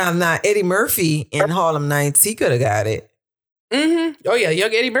I would. I'm not Eddie Murphy in Harlem Nights. He could have got it. Mm-hmm. Oh yeah,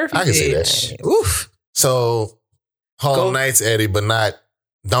 young Eddie Murphy. I can see that shit. Oof. So Harlem Nights Eddie, but not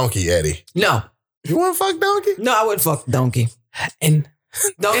Donkey Eddie. No. You want to fuck Donkey? No, I wouldn't fuck Donkey. And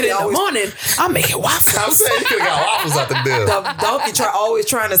in the morning, I'm making waffles. I'm saying you could have got waffles out the deal. Donkey always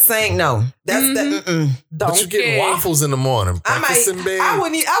trying to sing. No, that's But you getting waffles in the morning. Breakfast in bed. I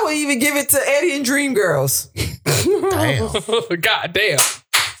wouldn't even give it to Eddie and Dreamgirls. Damn. God damn.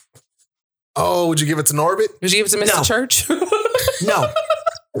 Oh, would you give it to Norbit? Would you give it to Mr. Church? No.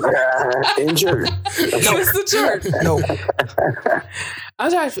 In church. Mr. Church. No.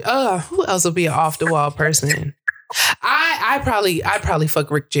 I'm trying to, who else would be an off the wall person? I I'd probably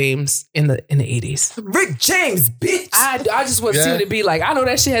fuck Rick James in the 80s. Rick James, bitch. I just want to see what it'd be like. I know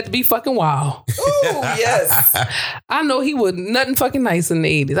that shit had to be fucking wild. Ooh, yes. I know he was nothing fucking nice in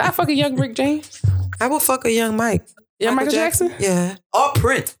the 80s. I fuck a young Rick James. I will fuck a young Mike. Yeah, Michael Jackson? Yeah. Or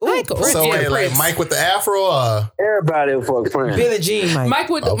Prince. Ooh, Prince. So wait, Prince. like Mike with the afro? Everybody will fuck Prince. Billie Jean Mike. Mike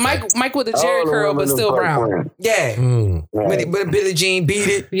with the Jerry curl, but still brown. Prince. Yeah. When Billie Jean beat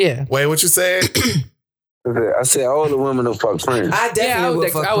it. Yeah. Wait, what you said? I said all the women will fuck Prince. I definitely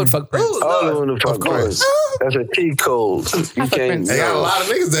would fuck Prince. Prince. All the women will fuck Prince. That's a cheat code. You can't. They got a lot of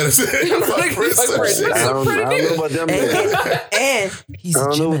niggas that fuck Prince. I don't know about them niggas. And he's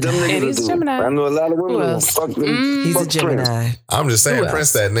a Gemini. And he's a Gemini. I know a lot of women who fuck them. He's a fuck Prince. Gemini. I'm just saying, Who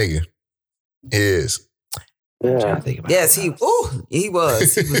Prince that nigga. He is. Yeah. Yes, he was. He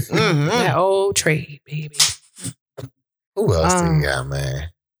was. That old trade, baby. Who else do you got, man?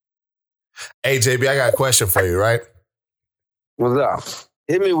 Hey, JB, I got a question for you, right? What's up?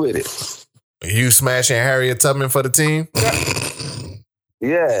 Hit me with it. You smashing Harriet Tubman for the team?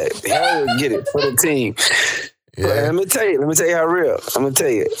 Yeah, Harry would get it for the team. Yeah. But let me tell you how real. I'm gonna tell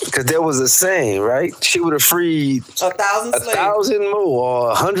you, because there was a saying, right? She would have freed 1,000 more or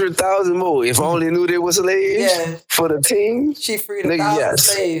 100,000 more if only knew they were slaves. Yeah. For the team. She freed 1,000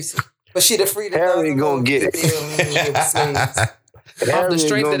 slaves, but she'd have freed 1,000 Harry gonna get it. Off the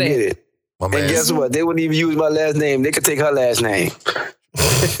strength of that. Get it. And guess what? They wouldn't even use my last name. They could take her last name.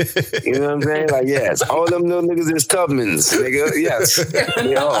 You know what I'm saying? Like, yes, all them little niggas is Tubmans, nigga. Yes.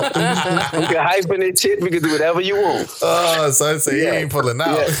 You can hyphenate shit. We can do whatever you want. Oh, so he ain't pulling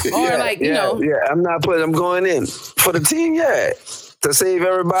out. Or you know. Yeah, I'm going in. For the team, yeah. To save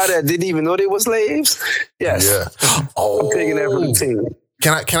everybody that didn't even know they were slaves. Yes. Yeah. Oh. I'm taking that for the team.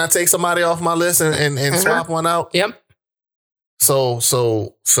 Can I take somebody off my list and swap one out? Yep. So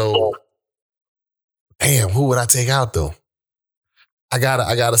damn, who would I take out though? I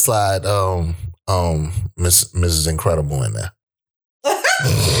gotta slide Mrs. Incredible in there.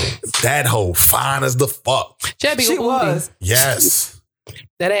 That hoe fine as the fuck. She was. Yes.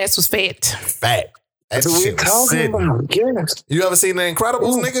 That ass was fat. Fat. That shit was sitting. Yes. You ever seen The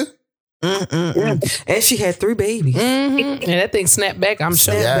Incredibles, nigga? And she had 3 babies. And that thing snapped back, I'm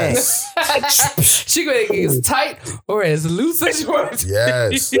sure. Yes. She could get as tight or as loose as you want.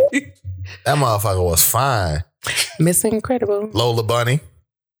 Yes. That motherfucker was fine. Miss Incredible. Lola Bunny.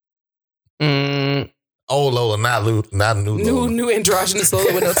 Old Lola, not new Lola. New androgynous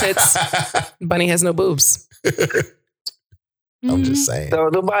Lola with no tits. Bunny has no boobs. I'm just saying. So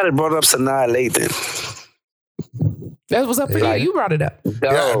nobody brought up Sanaa Lathan. That was up for you. You brought it up.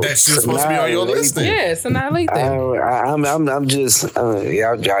 Yeah, that's just supposed to be on your list then. Yeah, Sanaa Lathan. I'm just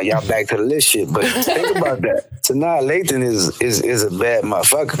y'all back to the list shit, but think about that. Sanaa Lathan is a bad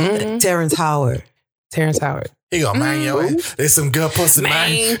motherfucker. Terrence Howard. He gonna man your ass. There's some good pussy,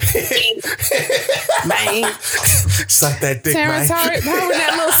 man. Man. Suck that dick, Terrence man. Howard with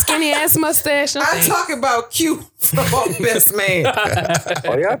that little skinny ass mustache. I'm talking about Q from Best Man.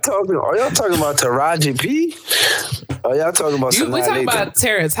 Are y'all talking about Taraji P? Are y'all talking about We talking about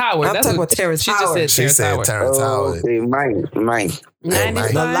Terrence Howard. I'm talking about Terrence Howard. She said Terrence Howard. Okay, Mike. 90s.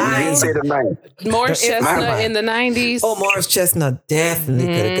 The Line. Say the Mike. Morris Chestnut in the 90s. Oh, Morris Chestnut definitely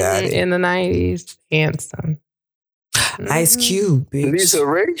could have got it. In the 90s. Handsome. Ice Cube, bitch. Lisa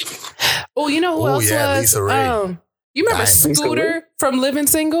Ray? Oh, you know who else was? Lisa Ray. You remember Scooter from Living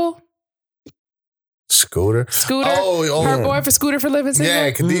Single? Scooter? Oh, her boy for Scooter for Living Single?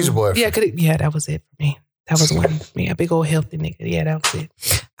 Yeah, Khadijah boy. Yeah, that was it for me. That was one for me. A big old healthy nigga. Yeah, that was it.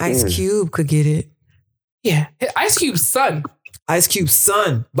 Ice Cube could get it. Yeah. Ice Cube's son. Ice Cube's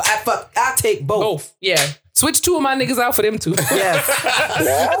son. But I take both. Yeah. Switch 2 of my niggas out for them 2. Yes.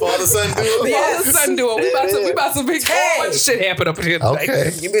 Father son duo. Father son duo. We about to make a bunch of shit happen up here.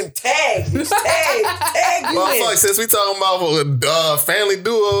 Okay. You been tagged. You tagged. Well, fuck, since we talking about family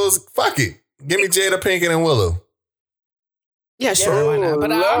duos, fuck it. Give me Jada Pinkett and Willow. Yeah, sure, why not?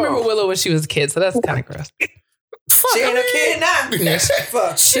 But I remember Willow when she was a kid, so that's kind of gross. She ain't a kid now. Yeah.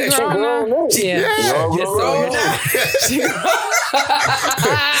 Fuck. She grown now. Yeah.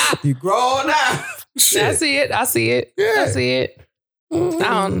 You grown now. Shit. I see it. Yeah. I see it. I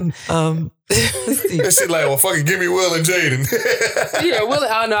don't. Let's see. She like, well, fucking give me Will and Jaden. Yeah, Will.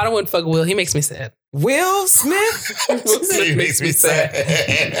 Oh no, I don't want to fuck Will. He makes me sad. Will Smith? He makes me sad.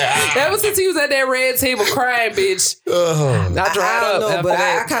 Ever since he was at that red table crying, bitch. I dried I don't up. know, but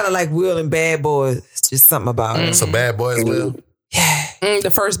I kind of like Will and Bad Boys. It's just something about it. Some Bad Boys, Will. Yeah.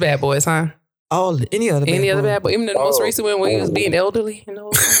 The first Bad Boys, huh? Any other Bad Boy. Even the most recent one when he was being elderly, you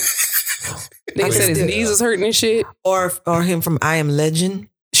know. Nigga said his knees was hurting and shit. Or him from I Am Legend.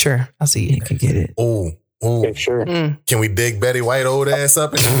 Sure, I'll see You it. could get it. Oh, Ooh. Sure. Can we dig Betty White old ass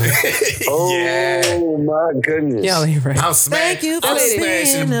up? Oh my goodness! Y'all ain't right. I'm smashing Betty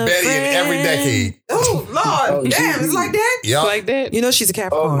in every decade. Oh Lord, damn, it's like that. Yep. Like that. You know she's a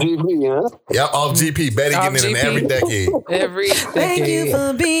Capricorn. GP, huh? Yep, off GP. Betty getting it in every decade. Every decade. Thank you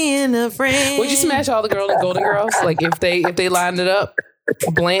for being a friend. Would you smash all the girls in Golden Girls? Like if they lined it up?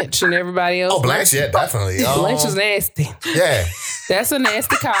 Blanche and everybody else. Oh, Blanche, yeah, definitely. Blanche was nasty. Yeah, that's a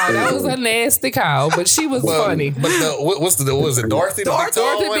nasty cow. That was a nasty cow, but she was funny. But was it Dorothy? Dorothy,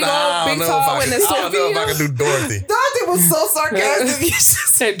 big tall, and then Sophia. I don't know if I can do Dorothy. Dorothy was so sarcastic. You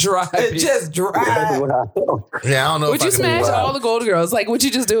said dry. It just dry. Yeah, I don't know. Would you smash all the Golden Girls? Like, would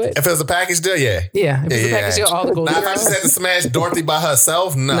you just do it? If it was a package deal, yeah. Yeah, if it was a package deal, all the Golden Girls. Now, if I just had to smash Dorothy by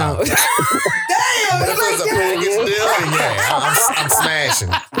herself, no. Damn, but if it was a package deal, yeah, I'm smashing.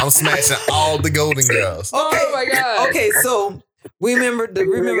 I'm smashing all the Golden Girls. Okay. Oh my God. Okay, so remember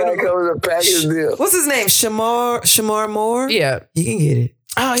the package deal. What's his name? Shamar Moore? Yeah. He can get it.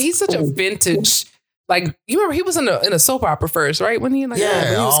 Oh, he's such a vintage. Like, you remember he was in a soap opera first, right? When he like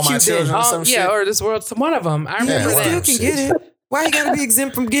All My Children or some shit. or This World, one of them. I remember that. Still can get it. Why you gotta be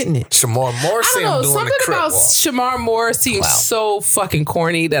exempt from getting it? Shamar Moore. I don't know. Something about Shamar Moore seems so fucking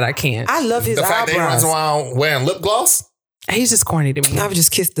corny that I can't. I love his eyebrows. The fact that he runs around wearing lip gloss. He's just corny to me. I would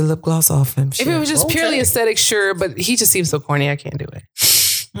just kiss the lip gloss off him. If it was just purely aesthetic, sure, but he just seems so corny. I can't do it.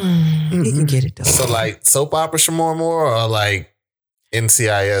 He can get it though. So like soap opera Shamar Moore or like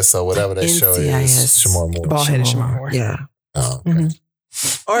NCIS or whatever that show is. Shamar Moore. Bald-headed Shamar Moore. Yeah. Oh, okay.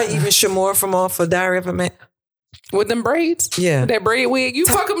 Or even Shamar from off of Diary of a Man. With them braids? Yeah. With that braid wig. You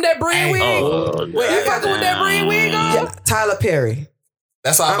fuck him with that braid wig? Wait, you fuck him with that braid wig on? Yeah, Tyler Perry.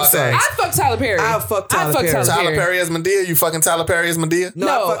 That's all I'm about to say. I fuck Tyler Perry. I'll fuck Tyler Perry. Tyler Perry as Medea? You fucking Tyler Perry as Medea?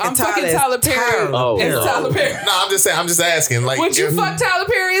 No, I'm fucking Tyler Perry as Tyler Perry. No, I'm just saying. I'm just asking. Like, would you fuck Tyler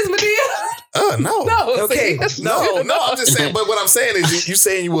Perry as Medea? No. No. Okay. No. I'm just saying. But what I'm saying is, you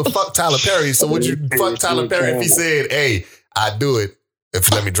saying you would fuck Tyler Perry. So would you fuck Tyler Perry if he said, "Hey, I do it if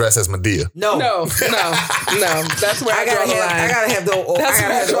you let me dress as Medea"? No. That's where I draw the line. I gotta have the old. That's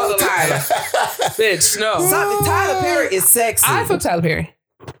where I draw the line. Bitch, no. Tyler Perry is sexy. I fuck Tyler Perry.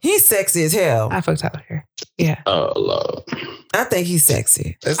 He's sexy as hell. I fuck Tyler Perry. Yeah. Oh Lord. I think he's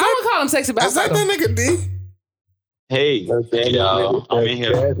sexy. I wouldn't call him sexy, but is that nigga D? Hey, y'all. I'm in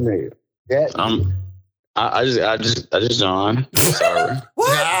here. I just joined. Sorry.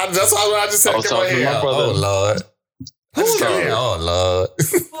 What? That's all I just said. Oh, Lord. Oh Lord.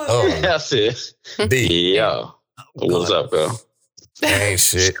 Oh. That's it. D. Yeah. What's up, bro? Ain't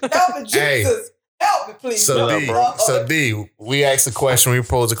shit. Help me, Jesus. Help me, please. So D, we asked a question. We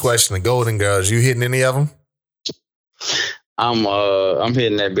posed a question. The Golden Girls. You hitting any of them? I'm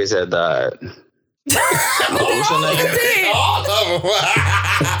hitting that bitch that died. What's her name? All of them.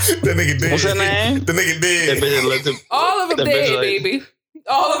 The nigga did. What's her name? The nigga did. All of them dead, baby.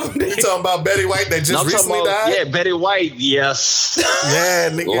 All of them dead. You talking about Betty White that just recently died? Yeah, Betty White. Yes. Yeah,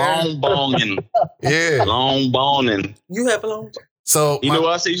 nigga. Long boning. Yeah. Long boning. You have a long. So you know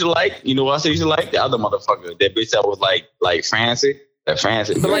what else I used to like? The other motherfucker. That bitch that was like fancy. That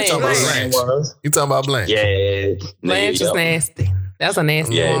fancy. Blanche. You talking about Blanche? Yeah. Blanche is nasty. That's a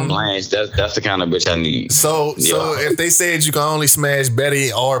nasty woman. Blanche. That's the kind of bitch I need. So if they said you can only smash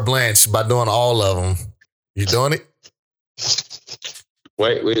Betty or Blanche by doing all of them, you doing it?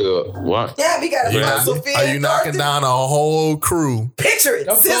 Wait, what? Yeah, we got Sophia. Are you knocking down a whole crew? Picture it.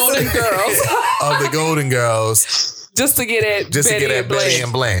 Of Golden Girls. Of the Golden Girls. Just to get at Betty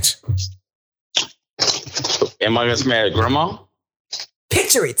and Blanche. Am I gonna smash Grandma?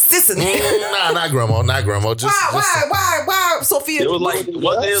 Picture it, sister. Nah, not Grandma. Just why? Sophia. It was like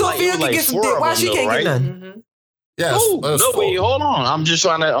Sophia can get some dick. Why she can't get none? Mm-hmm. Yes. No, wait, hold on. I'm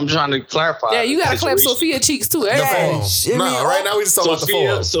trying to clarify. Yeah, you gotta clap Sophia cheeks too. Right now we just talking about the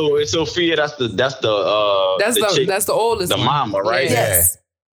four. So it's Sophia. That's the oldest. The mama, right? Yes.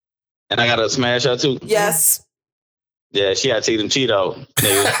 And I gotta smash her too. Yes. Yeah, she had to take them cheat out.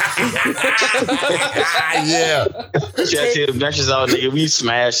 Yeah. She had to take them benches out, nigga. We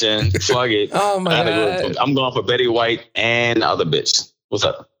smashing. Fuck it. Oh my God. I'm going for Betty White and the other bitch. What's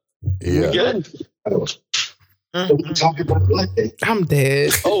up? Yeah. We good? I'm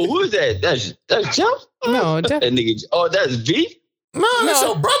dead. Oh, who is that? That's Jeff? No, that nigga. Oh, that's V? No, that's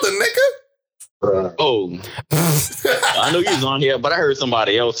your brother, nigga. Oh, I know you was on here, but I heard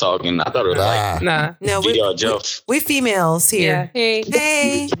somebody else talking. I thought it was no, we females here. Yeah.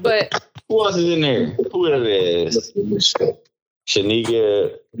 Hey, but who else is in there? Who it is?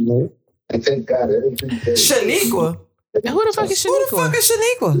 Shaniqua. Shaniqua. Who the fuck is Shaniqua? Who the fuck is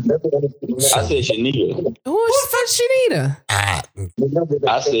Shaniqua? I said Shaniqua. Who the fuck is Shanita?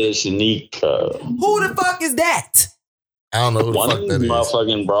 I said Shaniqua. Who the fuck is that? I don't know who the One fuck of that these is.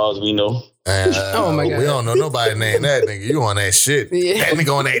 motherfucking bras we know. Oh my God. We don't know nobody named that nigga. You on that shit. Yeah. That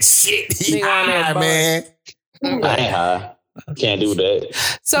nigga on that shit. He Nigga on that high, man. I ain't high. Can't do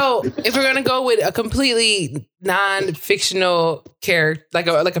that. So if we're gonna go with a completely non-fictional character, like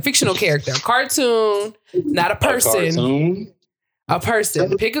a fictional character, a cartoon, not a person. A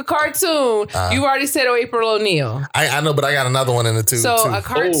person. Pick a cartoon. You already said April O'Neil. I know, but I got another one in the two. So a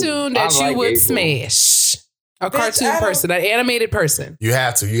cartoon that you would smash. A cartoon person, an animated person. You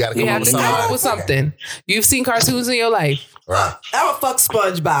have to. You got to come up with something. Come up with something. You've seen cartoons in your life. Right. I would fuck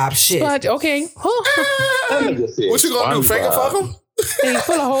SpongeBob. Shit. Okay. What you gonna do? Finger fuck him? He's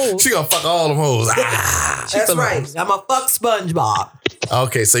full of holes. She gonna fuck all them hoes. That's right. I'm gonna fuck SpongeBob.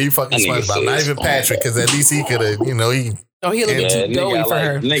 Okay, so you fucking SpongeBob. Not even Patrick, because at least he could have, he he looked too doughy for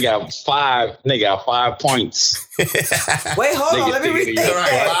her. Nigga got 5 points. Wait, hold on. Let me rethink that.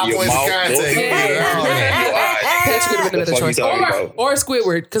 5 points of contact. Patrick would have been a better choice. Or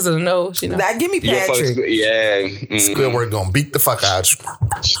Squidward, because of the nose, Now, give me Patrick. Yeah. Squidward gonna beat the fuck out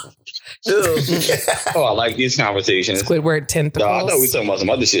Oh, I like these conversations. Squidward tentacles. No, I know we talking about some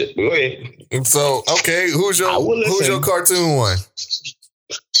other shit. But go ahead. So, okay, who's your cartoon one?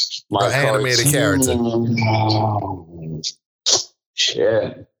 My animated character.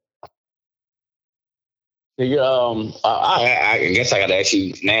 Shit. I guess I gotta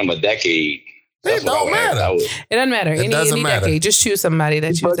actually name a decade. It don't matter. It doesn't matter. Any decade. Just choose somebody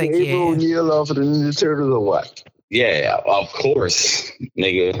that you think, April O'Neil off of the Ninja Turtles or what? Yeah, of course,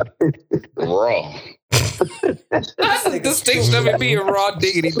 nigga. Raw. That's the distinction of it being raw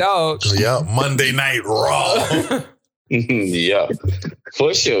diggity dog. Yeah, Monday Night Raw. Yeah,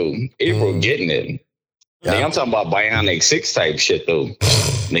 for sure. April getting it. Yeah. Nigga, I'm talking about Bionic 6 type shit though.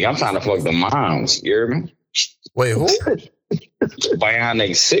 Nigga, I'm trying to fuck the moms. You hear me? Wait, who?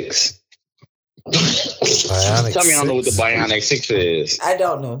 Bionic 6. Tell me I don't know what the Bionic 6 is. I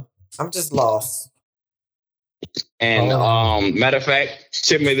don't know. I'm just lost. And matter of fact,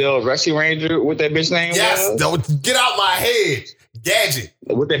 Chip McDale, Rescue Ranger, what that bitch name was? Yes, don't get out my head. Gadget.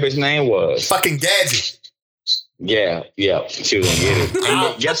 What that bitch name was? Fucking Gadget. Yeah, she was gonna get it.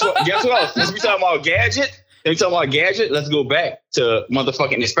 And guess what? Since we talking about Gadget, let's go back to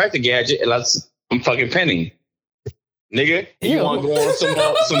motherfucking Inspector Gadget and I'm fucking Penny. Nigga, you want to go on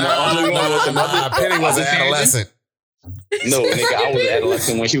some other Penny was an adolescent. No, nigga, I was an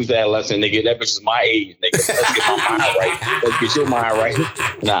adolescent when she was an adolescent, nigga. That bitch was my age, nigga. Let's get my mind right. Let's get your mind right.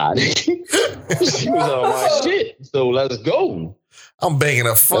 Nah, nigga. She was on my shit. So let's go. I'm banging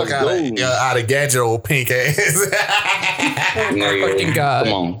the fuck out of Gadget old pink ass. Nigga, fucking God.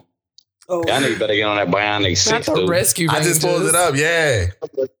 Come on. Oh. Y'all niggas better get on that Bionic 6. Not the Rescue Rangers. I just pulled it up, yeah.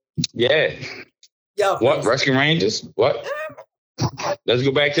 Yeah. Yo, what? Rescue Rangers? What? Let's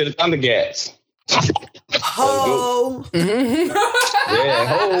go back to the Thundercats. Ho. Yeah,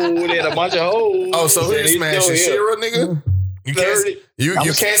 ho. They had a bunch of hoes. Oh, so who you smashing? She-Ra, nigga? You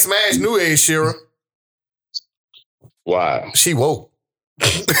can't smash new age She-Ra. Why? She woke.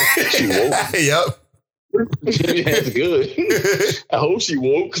 She woke? Yep. That's good. I hope she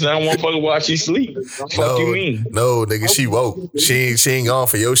woke because I don't want to fucking watch she sleep. Fuck you mean? No, nigga, she woke. She ain't gone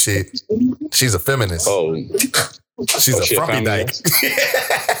for your shit. She's a feminist. Oh. She's a frumpy dyke.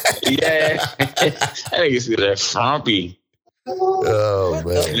 Yeah. I think it's that frumpy. Oh,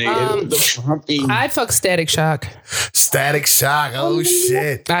 man. I'd fuck Static Shock. Static Shock. Oh,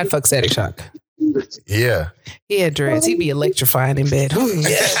 shit. I'd fuck Static Shock. Yeah. He had dreads. He'd be electrifying in bed. Ain't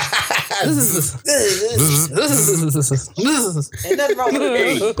nothing wrong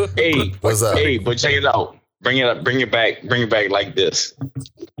with it. Hey, what's up? Hey, but check it out. Bring it back like this.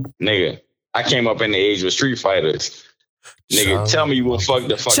 Nigga, I came up in the age with Street Fighters. Nigga, tell me you will fuck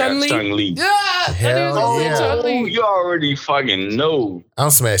the fuck out of Chun-Li. Yeah. Hell yeah. Oh, you already fucking know.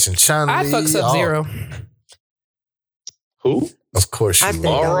 I'm smashing Chun-Li. I fuck Sub-Zero. Who? Of course she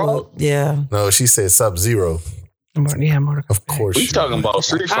would. Yeah. No, she said Sub-Zero. Yeah, Mortal Kombat. Of course. We talking about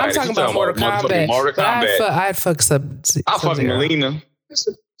Street Fighter. I'm talking about Mortal Kombat. I'd fuck Sub-Zero. I fuck Melina.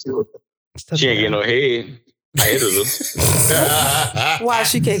 She ain't get no head. I hit her. Why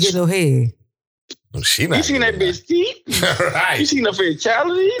she can't get no head? She not. You seen that bitch teeth? Right. You seen her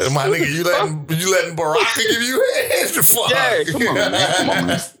fatalities? My nigga, you letting Baraka give you head? Fuck. Yeah, come on,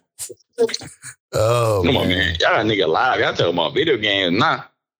 man. Oh, come on, man. Y'all nigga live. Y'all talking about video games, nah.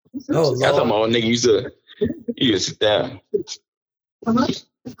 Oh, y'all talking about nigga used to sit down.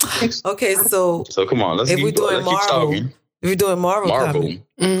 Okay, so come on, let's keep talking. If we're doing Marvel.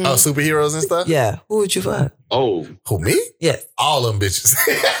 Oh, superheroes and stuff? Yeah. Who would you fuck? Oh. Who, me? Yes. All them bitches.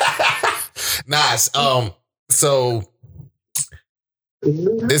 Nice. So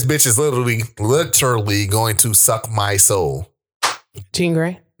this bitch is literally going to suck my soul. Jean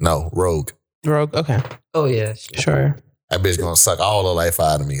Grey? No, Rogue. Rogue, okay. Oh, yeah. Sure. That bitch gonna suck all the life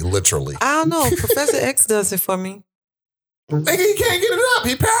out of me, literally. I don't know. Professor X does it for me. Nigga, he can't get it up.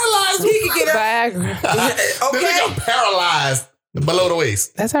 He paralyzed. He can get it Viagra. Okay. The nigga paralyzed below the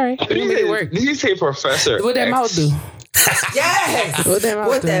waist. That's all right. Did you say Professor? What that mouth do? Yes. What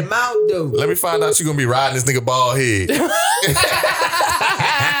that mouth do? Let me find out you gonna be riding this nigga bald head.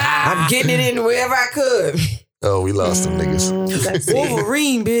 I'm getting it in wherever I could. Oh, we lost them niggas.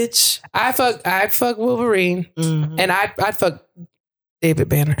 Wolverine, bitch. I'd fuck Wolverine, and I'd fuck David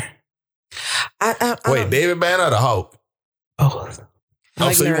Banner. Wait, David Banner or the Hulk? Oh,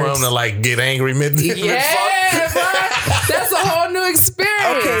 so you want him to like get angry mid? Yeah, bro. That's a whole new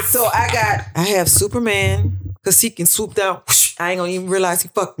experience. Okay, so I have Superman because he can swoop down. I ain't gonna even realize he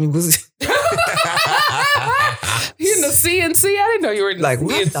fucked me. You in the CNC? I didn't know you were in like,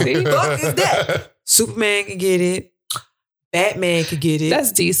 what the fuck is that? Superman can get it. Batman can get it.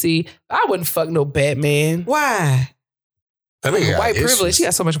 That's DC. I wouldn't fuck no Batman. Why? White privilege. He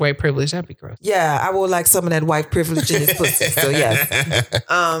got so much white privilege. That'd be gross. Yeah, I would like some of that white privilege in his pussy. So yes.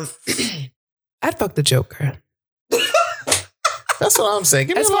 I'd fuck the Joker. That's what I'm saying.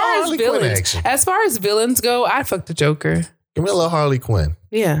 Give me a little Harley Quinn action. As far as villains go, I'd fuck the Joker. Give me a little Harley Quinn.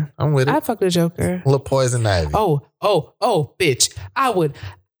 Yeah. I'm with it. I'd fuck the Joker. A little Poison Ivy. Oh, bitch. I would.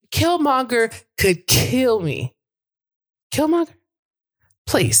 Killmonger could kill me. Killmonger?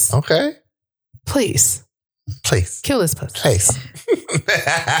 Please. Okay. Please. Kill this pussy. Please.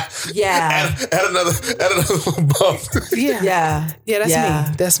 Yeah. Add another bump. Yeah, that's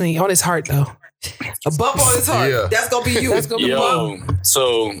me. That's me. On his heart, though. A bump on his heart. Yeah. That's going to be you. That's going to be me.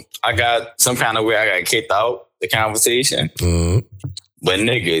 So I got some kind of way I got kicked out the conversation. Mm-hmm. But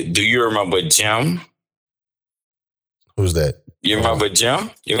nigga, do you remember Jim? Who's that? You remember Jim?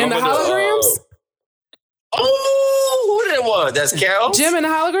 You remember the holograms? Who that was? That's Carol? Jim and the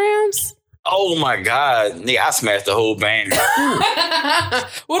holograms? Oh my God. Nigga, I smashed the whole band.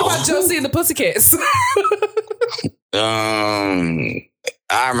 What about Josie and the Pussycats?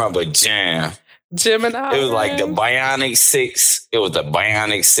 I remember Jim. Jim and the holograms? It was like the Bionic 6. It was the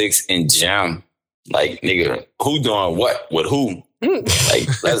Bionic 6 and Jim. Like, nigga, who doing what with who?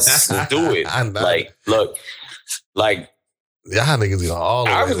 Like, let's do it. Like, look, like, y'all niggas going all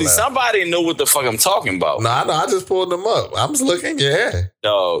the way obviously left. somebody know what the fuck I'm talking about. No, I know. I just pulled them up. I'm just looking. Yeah.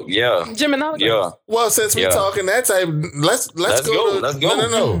 Oh, yeah. Jim and holograms. Yeah. Well, since we're talking that type, let's go. Let's go.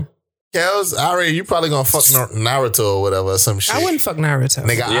 No. Kels, Ari, you probably gonna fuck Naruto or whatever, or some shit. I wouldn't fuck Naruto.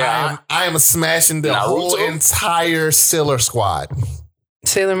 Nigga, yeah. I am smashing the whole entire Sailor Squad.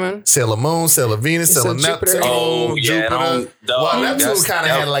 Sailor Moon, Sailor Venus, Sailor Neptune, Jupiter. Well, Neptune kind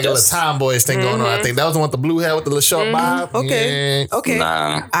of had like a little tomboyish thing going on. I think that was the one with the blue hair with the little short bob. Okay, yeah. okay.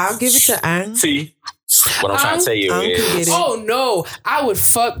 Nah. I'll give it to Ang. See, what I'm trying to tell you is, oh no, I would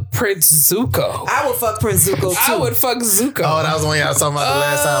fuck Prince Zuko. I would fuck Prince Zuko too. I would fuck Zuko. Oh, that was the one y'all was talking about the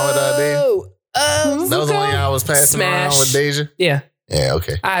last time with Deja. That was the one y'all was passing around with Deja. Yeah. Yeah.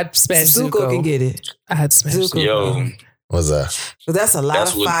 Okay. I'd smash Zuko. Zuko can get it. I'd smash Zuko. Yo. What's that? So that's a lot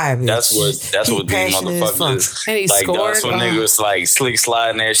of fire. That's what these motherfuckers. And he like scored. that's when niggas like slick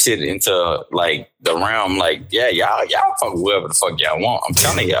sliding that shit into like the realm. Like, yeah, y'all fuck whoever the fuck y'all want. I'm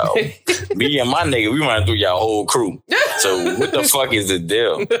telling y'all. Me and my nigga, we run through y'all whole crew. So what the fuck is the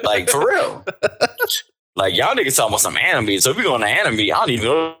deal? Like, for real. Like, y'all niggas talking about some anime. So if we go on the anime, I don't even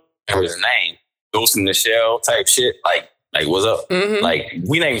know his name. Ghost in the Shell type shit. Like, what's up? Mm-hmm. Like,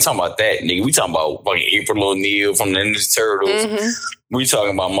 we not even talking about that, nigga. We talking about fucking April O'Neil from the Ninja Turtles. Mm-hmm. We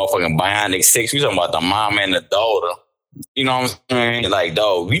talking about motherfucking Bionic 6. We talking about the mom and the daughter. You know what I'm saying? Like,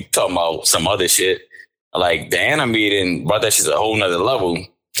 dog, we talking about some other shit. Like, the anime then brought that shit to a whole nother level.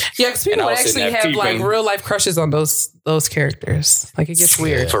 Yeah, because people would actually have like real life crushes on those characters. Like, it gets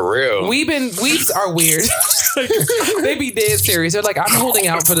weird. For real. Weebs are weird. They be dead serious. They're like, I'm holding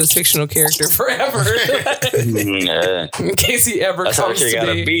out for this fictional character forever. In case he ever That's comes how to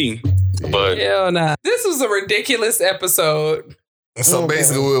gotta be. But hell nah. This was a ridiculous episode. So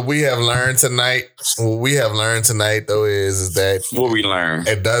basically, what we have learned tonight, though, is that what we learned.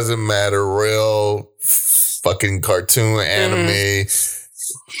 It doesn't matter, real fucking cartoon, anime,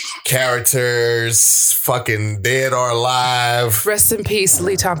 characters, fucking dead or alive. Rest in peace,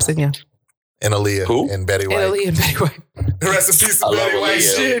 Lee Thompson. Yeah. And Aaliyah. Who? And Betty White. And Aaliyah and Betty White. Rest in peace to Betty White.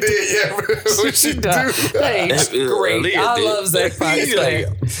 She did, yeah. What she do? Thanks. Great. Aaliyah I did. love Zach Fox.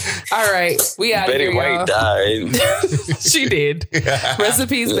 All right. We out Betty here, White y'all. died. She did. Rest in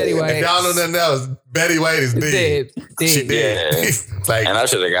peace, Betty White. If y'all know nothing else, Betty White is dead. She did. Yeah. Like, And I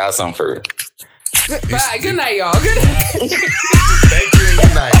should have got some for her. Bye. Good night, y'all. Good night. Thank you and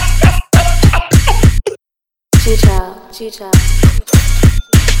good night. G-Child.